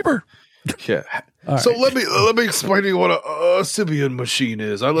your neighbor. Yeah. All So right. let me explain to you what a Sibian machine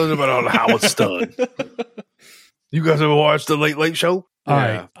is. I learned about how it's done. You guys ever watched the Late Late Show? All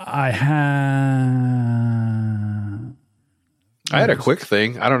right. I had a quick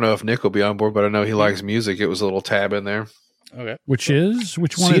thing. I don't know if Nick will be on board, but I know he likes music. It was a little tab in there. Okay. Which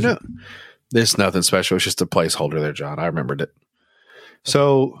one is it? It's nothing special. It's just a placeholder there, John. I remembered it.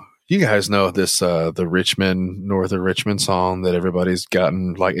 So you guys know this the Richmond, North of Richmond song that everybody's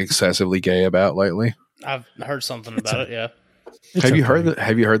gotten like excessively gay about lately? I've heard something about it, yeah. Have you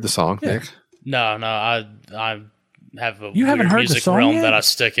heard the song, Nick? No, I have a You haven't weird heard the music song realm yet? that I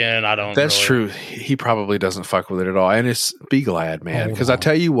stick in. I don't That's really... true. He probably doesn't fuck with it at all. And it's be glad, man. Because I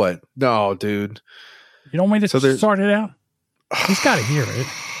tell you what, no, dude. You don't want me to start it out? He's got to hear it.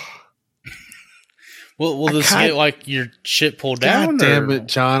 Will this get like your shit pulled down? God damn it,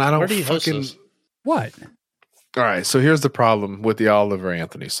 John. I don't Where do you host fucking. this? What? All right. So here's the problem with the Oliver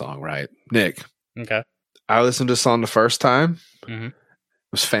Anthony song, right? Nick. Okay. I listened to this song the first time. Mm-hmm. It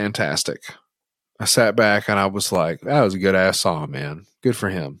was fantastic. I sat back and I was like, that was a good ass song, man. Good for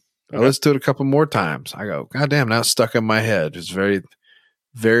him. I listened to it a couple more times. I go, God damn, now it's stuck in my head. It's very,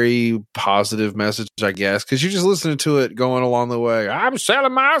 very positive message, I guess. Cause you're just listening to it going along the way. I'm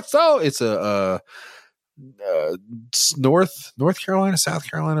selling my soul. It's a, North Carolina, South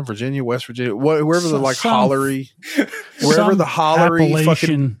Carolina, Virginia, West Virginia, wherever the like Hollery, wherever the Hollery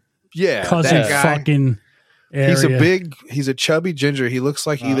fucking, yeah, cousin that guy. fucking area. He's a chubby ginger. He looks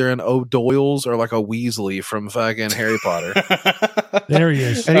like either an O'Doyle's or like a Weasley from fucking Harry Potter. There he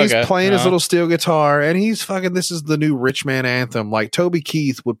is. And he's playing his little steel guitar, and he's fucking, this is the new rich man anthem. Like Toby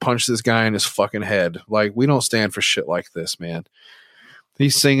Keith would punch this guy in his fucking head. Like, we don't stand for shit like this, man.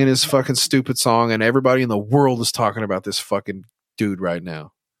 He's singing his fucking stupid song, and everybody in the world is talking about this fucking dude right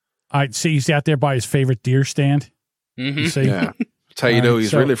now. I see he's out there by his favorite deer stand. Mm-hmm. You see? Yeah. That's how you know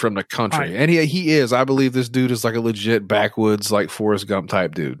he's really from the country. And he is. I believe this dude is like a legit backwoods, like Forrest Gump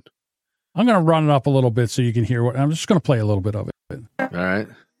type dude. I'm going to run it up a little bit so you can hear what I'm just going to play a little bit of it. All right.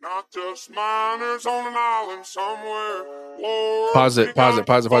 Not just miners on an island somewhere. Lord, Pause it.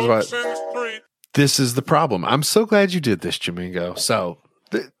 This is the problem. I'm so glad you did this, Jamingo. So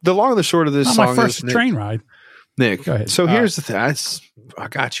the long and the short of this song my first is train ride. Nick. Go ahead. So here's the thing. I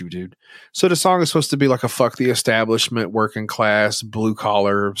got you, dude. So the song is supposed to be like a fuck the establishment, working class, blue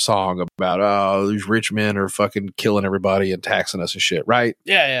collar song about these rich men are fucking killing everybody and taxing us and shit, right?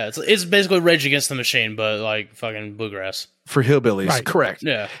 Yeah. It's basically Rage Against the Machine, but like fucking bluegrass for hillbillies, right. Correct?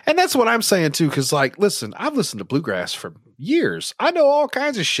 Yeah, and that's what I'm saying too. Because like, listen, I've listened to bluegrass for years. I know all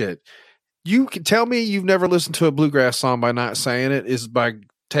kinds of shit. You can tell me you've never listened to a bluegrass song by not saying it is by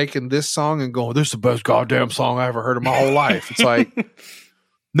taking this song and going, this is the best goddamn song I ever heard in my whole life. It's like,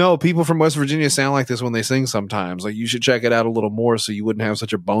 no, people from West Virginia sound like this when they sing sometimes. Like, you should check it out a little more so you wouldn't have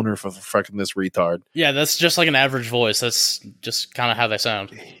such a boner for fucking this retard. Yeah, that's just like an average voice. That's just kind of how they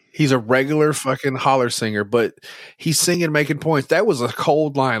sound. He's a regular fucking holler singer, but he's singing, making points. That was a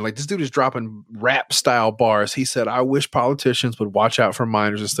cold line. Like, this dude is dropping rap style bars. He said, I wish politicians would watch out for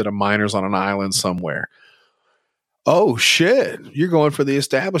minors instead of minors on an island somewhere. Oh shit, you're going for the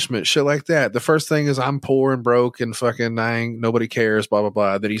establishment, shit like that. The first thing is I'm poor and broke and fucking nobody cares, blah blah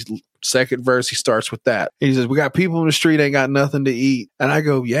blah. Then he's second verse, he starts with that. He says, we got people in the street ain't got nothing to eat. And I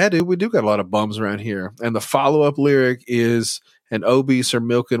go, yeah, dude, we do got a lot of bums around here. And the follow-up lyric is, and obese are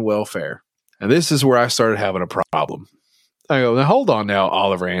milking welfare. And this is where I started having a problem. I go, now hold on now,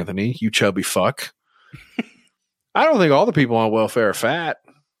 Oliver Anthony, you chubby fuck. I don't think all the people on welfare are fat.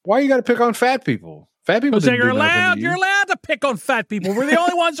 Why you got to pick on fat people? Fat people didn't do nothing to you. You're allowed to pick on fat people. We're the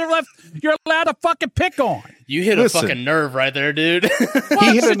only ones that are left. You're allowed to fucking pick on. You hit a fucking nerve right there, dude.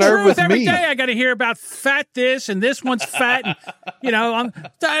 He hit a nerve with every me. Every day I got to hear about fat this and this one's fat. And,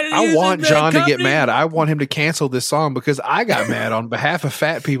 I want John to get mad. I want him to cancel this song because I got mad on behalf of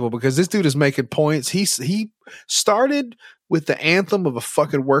fat people because this dude is making points. He started with the anthem of a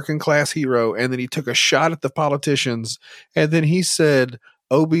fucking working class hero, and then he took a shot at the politicians, and then he said,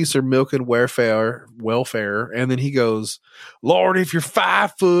 obese are milking welfare, and then he goes, Lord, if you're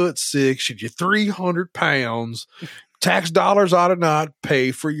 5'6" and you're 300 pounds, tax dollars ought to not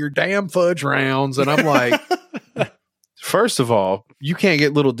pay for your damn fudge rounds. And I'm like, first of all, you can't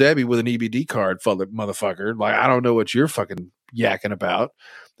get Little Debbie with an EBD card, motherfucker. Like, I don't know what you're fucking yakking about.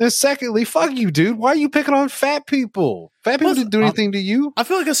 Then secondly, fuck you, dude. Why are you picking on fat people? Fat people didn't do anything to you. I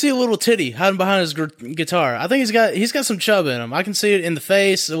feel like I see a little titty hiding behind his guitar. I think he's got some chub in him. I can see it in the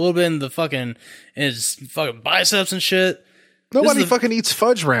face, a little bit in the fucking in his fucking biceps and shit. Nobody fucking eats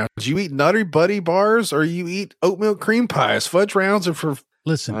fudge rounds. You eat Nutty Buddy bars or you eat oatmeal cream pies. Fudge rounds are for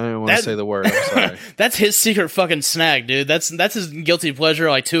Listen, I didn't want to say the word. I'm sorry. That's his secret fucking snack, dude. That's his guilty pleasure.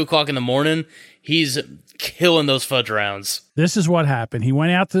 Like 2:00 in the morning, he's killing those fudge rounds. This is what happened. He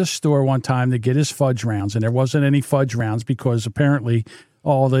went out to the store one time to get his fudge rounds, and there wasn't any fudge rounds because apparently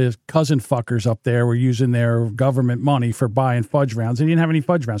all the cousin fuckers up there were using their government money for buying fudge rounds. He didn't have any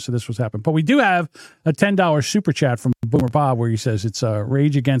fudge rounds, so this was happening. But we do have a $10 super chat from Boomer Bob where he says it's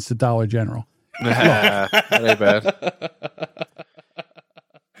Rage Against the Dollar General. That ain't bad.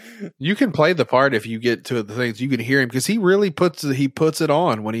 You can play the part if you get to the things. You can hear him because he really puts it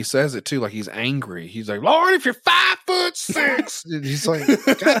on when he says it too. Like he's angry. He's like, Lord, if you're 5'6", he's like,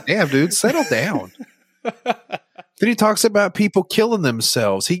 God damn, dude, settle down. Then he talks about people killing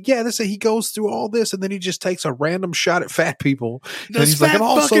themselves. He goes through all this and then he just takes a random shot at fat people. Those and he's fat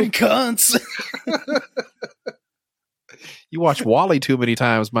like, fucking cunts. You watch Wall-E too many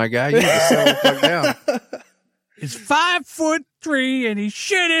times, my guy. You need to settle the fuck down. He's 5'3" and he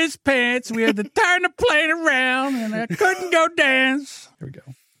shit his pants. We had to turn the plane around and I couldn't go dance. Here we go.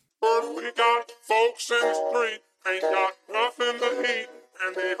 We got folks in the street, ain't got nothing to eat,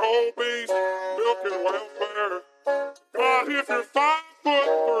 and the whole beast milking welfare. But if you're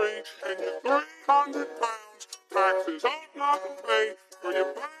 5'3" and you're 300 pounds, taxes ought not to pay for your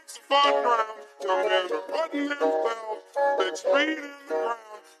bags of fun round. Young men are putting themselves, let's feet in the ground.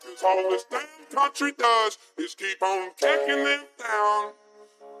 Cause all this damn country does is keep on kicking them down.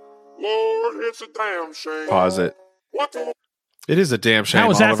 Lord, it's a damn shame. Pause it. What the? It is a damn shame. How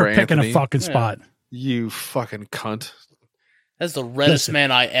was that Oliver for picking Anthony. a fucking spot? You fucking cunt. That's the reddest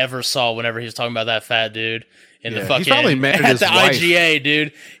man I ever saw whenever he was talking about that fat dude in the fucking He's probably mad at at his the wife. IGA,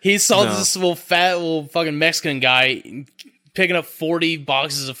 dude. He saw this little fat little fucking Mexican guy picking up 40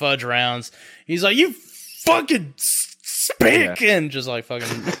 boxes of fudge rounds. He's like, "You fucking spink," and just like fucking.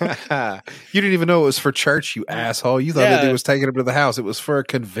 You didn't even know it was for church, you asshole. You thought that he was taking him to the house. It was for a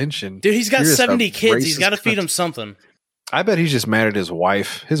convention. Dude, he's got You're just a 70 kids. He's racist got to feed cunt. them something. I bet he's just mad at his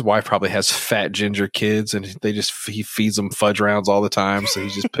wife. His wife probably has fat ginger kids, and he feeds them fudge rounds all the time. So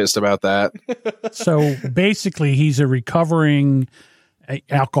he's just pissed about that. So basically, he's a recovering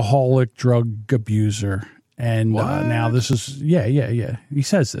alcoholic drug abuser. And now this is, he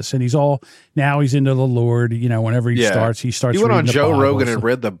says this, and he's into the Lord. You know, whenever he starts. He went on Joe Bible, Rogan and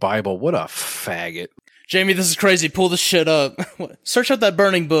read the Bible. What a faggot. Jamie, this is crazy. Pull this shit up. Search out that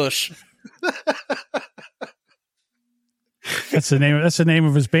burning bush. That's the name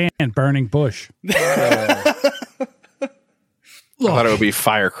of his band, Burning Bush. I thought it would be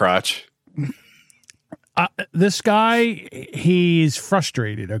Firecrotch. This guy, he's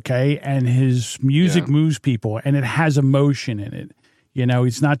frustrated, okay? And his music moves people, and it has emotion in it. You know,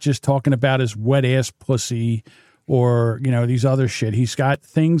 he's not just talking about his wet-ass pussy or, you know, these other shit. He's got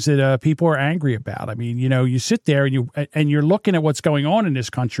things that people are angry about. I mean, you know, you sit there and you're looking at what's going on in this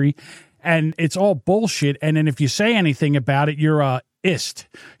country, and it's all bullshit. And then if you say anything about it, you're a ist.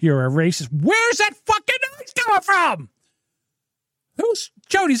 You're a racist. Where's that fucking noise coming from?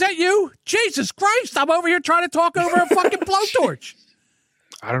 Jody, is that you? Jesus Christ, I'm over here trying to talk over a fucking blowtorch.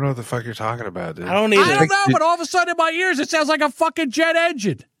 I don't know what the fuck you're talking about, dude. I don't either. I don't know, but all of a sudden in my ears, it sounds like a fucking jet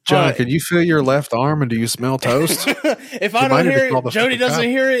engine. John, can you feel your left arm and do you smell toast? If I don't hear it, Jody doesn't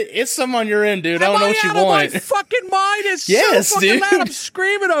hear it, it's some on your end, dude. I don't know what you want. My fucking mind is so fucking loud. I'm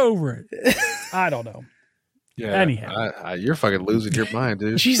screaming over it. I don't know. Yeah. Anyhow. You're fucking losing your mind,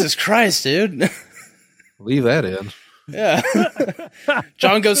 dude. Jesus Christ, dude. Leave that in. Yeah.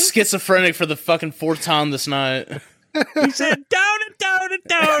 John goes schizophrenic for the fucking 4th time this night. He said, down and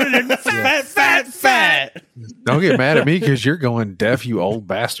fat. Don't get mad at me because you're going deaf, you old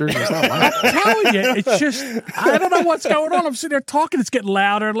bastard. It's not like I'm telling you, it's just, I don't know what's going on. I'm sitting there talking. It's getting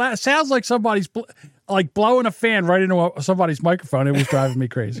louder and louder. It sounds like somebody's blowing a fan right into somebody's microphone. It was driving me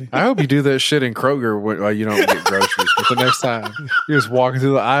crazy. I hope you do that shit in Kroger when you don't get groceries. But the next time you're just walking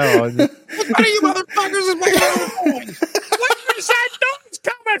through the aisle and what are you motherfuckers is making on? Where's that noise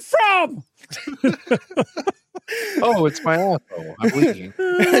coming from? Oh, it's my asshole. I'm leaking.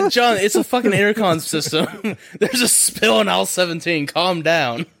 John, it's a fucking intercom system. There's a spill in aisle 17. Calm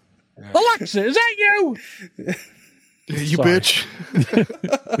down. Alexa, is that you? You Sorry. bitch.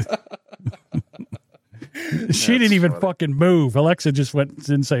 She didn't even fucking move. Alexa just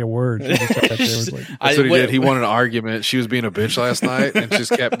didn't say a word. She just sat there, was like, That's what he did. He won an argument. She was being a bitch last night and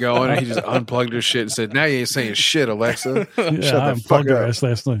just kept going. And he just unplugged her shit and said, "Now you ain't saying shit, Alexa. Shut the fuck her up." ass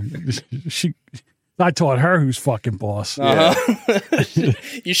last night. I taught her who's fucking boss.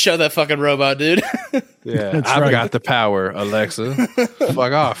 You show that fucking robot, dude. Yeah, I've got the power, Alexa.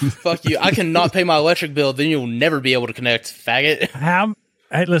 Fuck off. Fuck you. I cannot pay my electric bill, then you'll never be able to connect, faggot.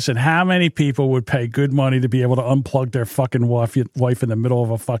 Hey, listen, how many people would pay good money to be able to unplug their fucking wife in the middle of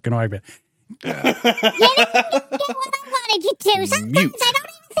a fucking argument? Yeah, you did what I wanted you to. Sometimes I don't even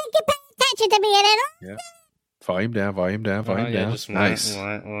think you pay attention to me at all. Yeah. Volume down, volume down, volume down. Just Nice.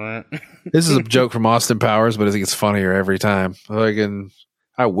 What? This is a joke from Austin Powers, but I think it's funnier every time.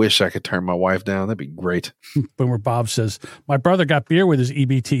 I wish I could turn my wife down. That'd be great. Boomer Bob says, my brother got beer with his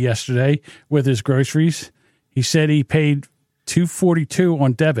EBT yesterday with his groceries. He said he paid $2.42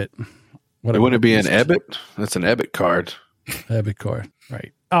 on debit. Wouldn't it be an EBIT? That's an EBIT card. EBIT card,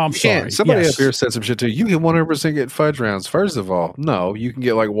 right. Oh, I'm sorry. Somebody up here said some shit too. You can 100% get fudge rounds. First of all, no, you can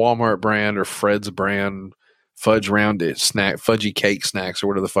get like Walmart brand or Fred's brand fudge round snack, fudgy cake snacks or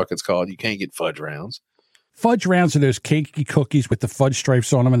whatever the fuck it's called. You can't get fudge rounds. Fudge rounds are those cakey cookies with the fudge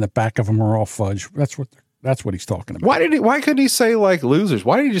stripes on them, and the back of them are all fudge. That's what he's talking about. Why couldn't he say like losers?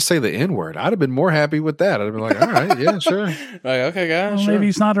 Why did he just say the N-word? I'd have been more happy with that. I'd have been like, all right, yeah, sure. Like, okay, guys. Well, sure. maybe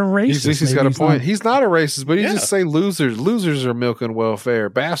he's not a racist. He's got a point. He's not a racist, but he just say losers. Losers are milking welfare.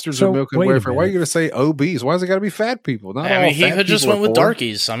 Bastards are milking welfare. Why are you going to say obese? Why is it got to be fat people? Not all he fat could just people went with poor.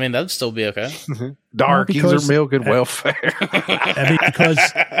 darkies. I mean, that'd still be okay. Darkies are milking welfare. Because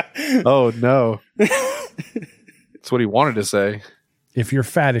oh no, that's what he wanted to say. If you're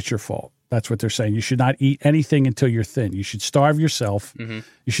fat, it's your fault. That's what they're saying. You should not eat anything until you're thin. You should starve yourself. Mm-hmm.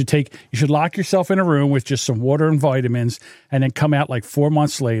 You should lock yourself in a room with just some water and vitamins, and then come out like 4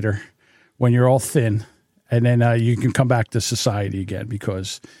 months later when you're all thin, and then you can come back to society again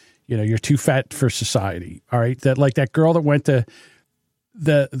because you're too fat for society. All right, that girl that went to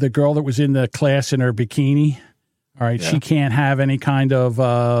the girl that was in the class in her bikini. All right, she can't have any kind of,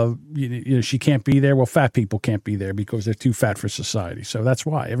 she can't be there. Well, fat people can't be there because they're too fat for society. So that's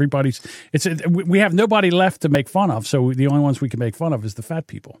why we have nobody left to make fun of. So the only ones we can make fun of is the fat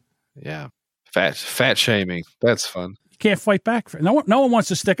people. Yeah, fat shaming. That's fun. You can't fight back. No one wants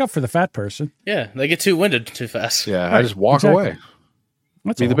to stick up for the fat person. Yeah, they get too winded too fast. Yeah, right. I just walk away.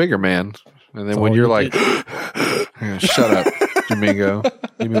 That's be the bigger man, and then that's when you're like, shut up, Domingo,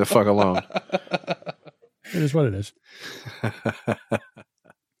 leave me the fuck alone. It is what it is.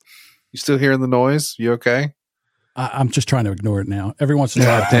 You still hearing the noise? You okay? I'm just trying to ignore it now. Every once in a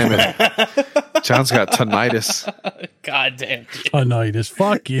while. Damn it. John's got tinnitus. God damn. Tinnitus.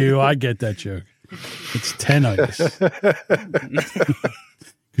 Fuck you. I get that joke. It's tinnitus.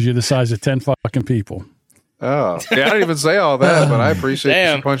 Because you're the size of 10 fucking people. Oh, yeah, I didn't even say all that, but I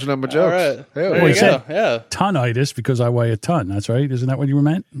appreciate you punching up my jokes. Right. There you go. Yeah. Tinnitus because I weigh a ton. That's right. Isn't that what you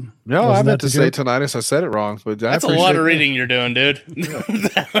meant? No, I meant to say tinnitus. I said it wrong. But that's a lot of reading you're doing, dude.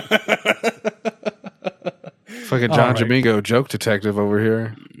 Fucking John Domingo, joke detective over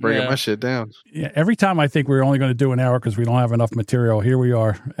here, bringing my shit down. Yeah. Every time I think we're only going to do an hour because we don't have enough material, here we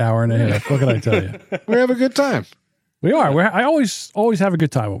are, hour and a half. What can I tell you? We have a good time. We are. I always have a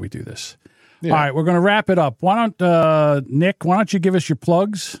good time when we do this. Yeah. All right, we're going to wrap it up. Why don't, Nick, you give us your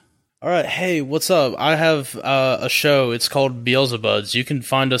plugs? All right. Hey, what's up? I have a show. It's called Beelzebuds. You can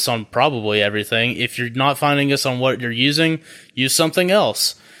find us on probably everything. If you're not finding us on what you're using, use something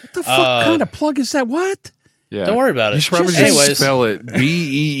else. What the fuck kind of plug is that? What? Yeah. Don't worry about it. You should probably just spell it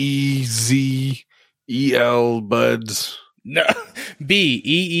BEEZEL buds. No,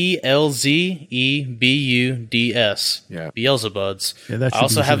 BEELZEBUDS. Yeah, Beelzebuds. Yeah, I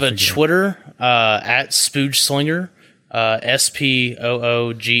also have a Twitter at SpoogeSlinger,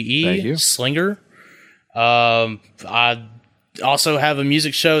 SPOOGE Slinger. I also have a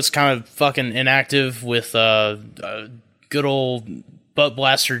music show. It's kind of fucking inactive with good old Butt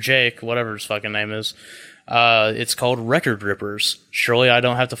Blaster Jake, whatever his fucking name is. It's called Record Rippers. Surely I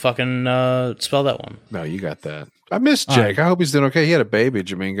don't have to fucking spell that one. No, you got that. I miss Jake. I hope he's doing okay. He had a baby,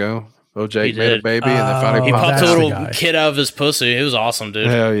 Jamingo. Oh, Jake made a baby, and then finally he popped a little kid out of his pussy. It was awesome, dude.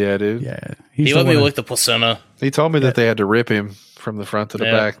 Hell yeah, dude. Yeah, he let me lick the placenta. He told me that they had to rip him from the front to the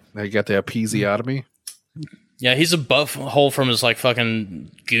back. He got the episiotomy. Yeah, he's a buff hole from his like fucking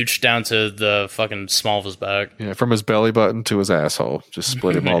gooch down to the fucking small of his back. Yeah, from his belly button to his asshole. Just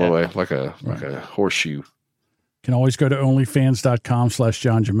split him all the way like a horseshoe. Can always go to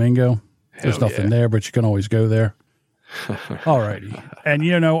onlyfans.com/John Jamingo. There's nothing there, but you can always go there. All righty. And,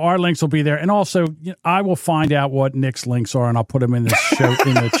 our links will be there. And also, I will find out what Nick's links are, and I'll put them in the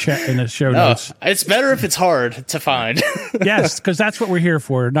show notes. It's better if it's hard to find. Yes, because that's what we're here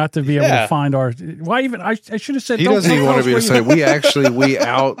for, not to be able to find our... Why even... I should have said... He doesn't even want me to say, we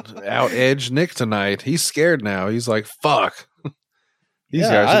out-edged Nick tonight. He's scared now. He's like, fuck. These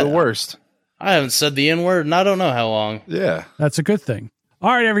guys are the worst. I haven't said the N-word, and I don't know how long. Yeah. That's a good thing. All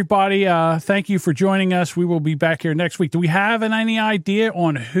right, everybody. Thank you for joining us. We will be back here next week. Do we have any idea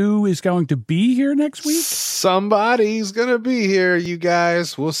on who is going to be here next week? Somebody's going to be here, you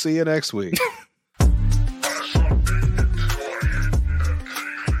guys. We'll see you next week.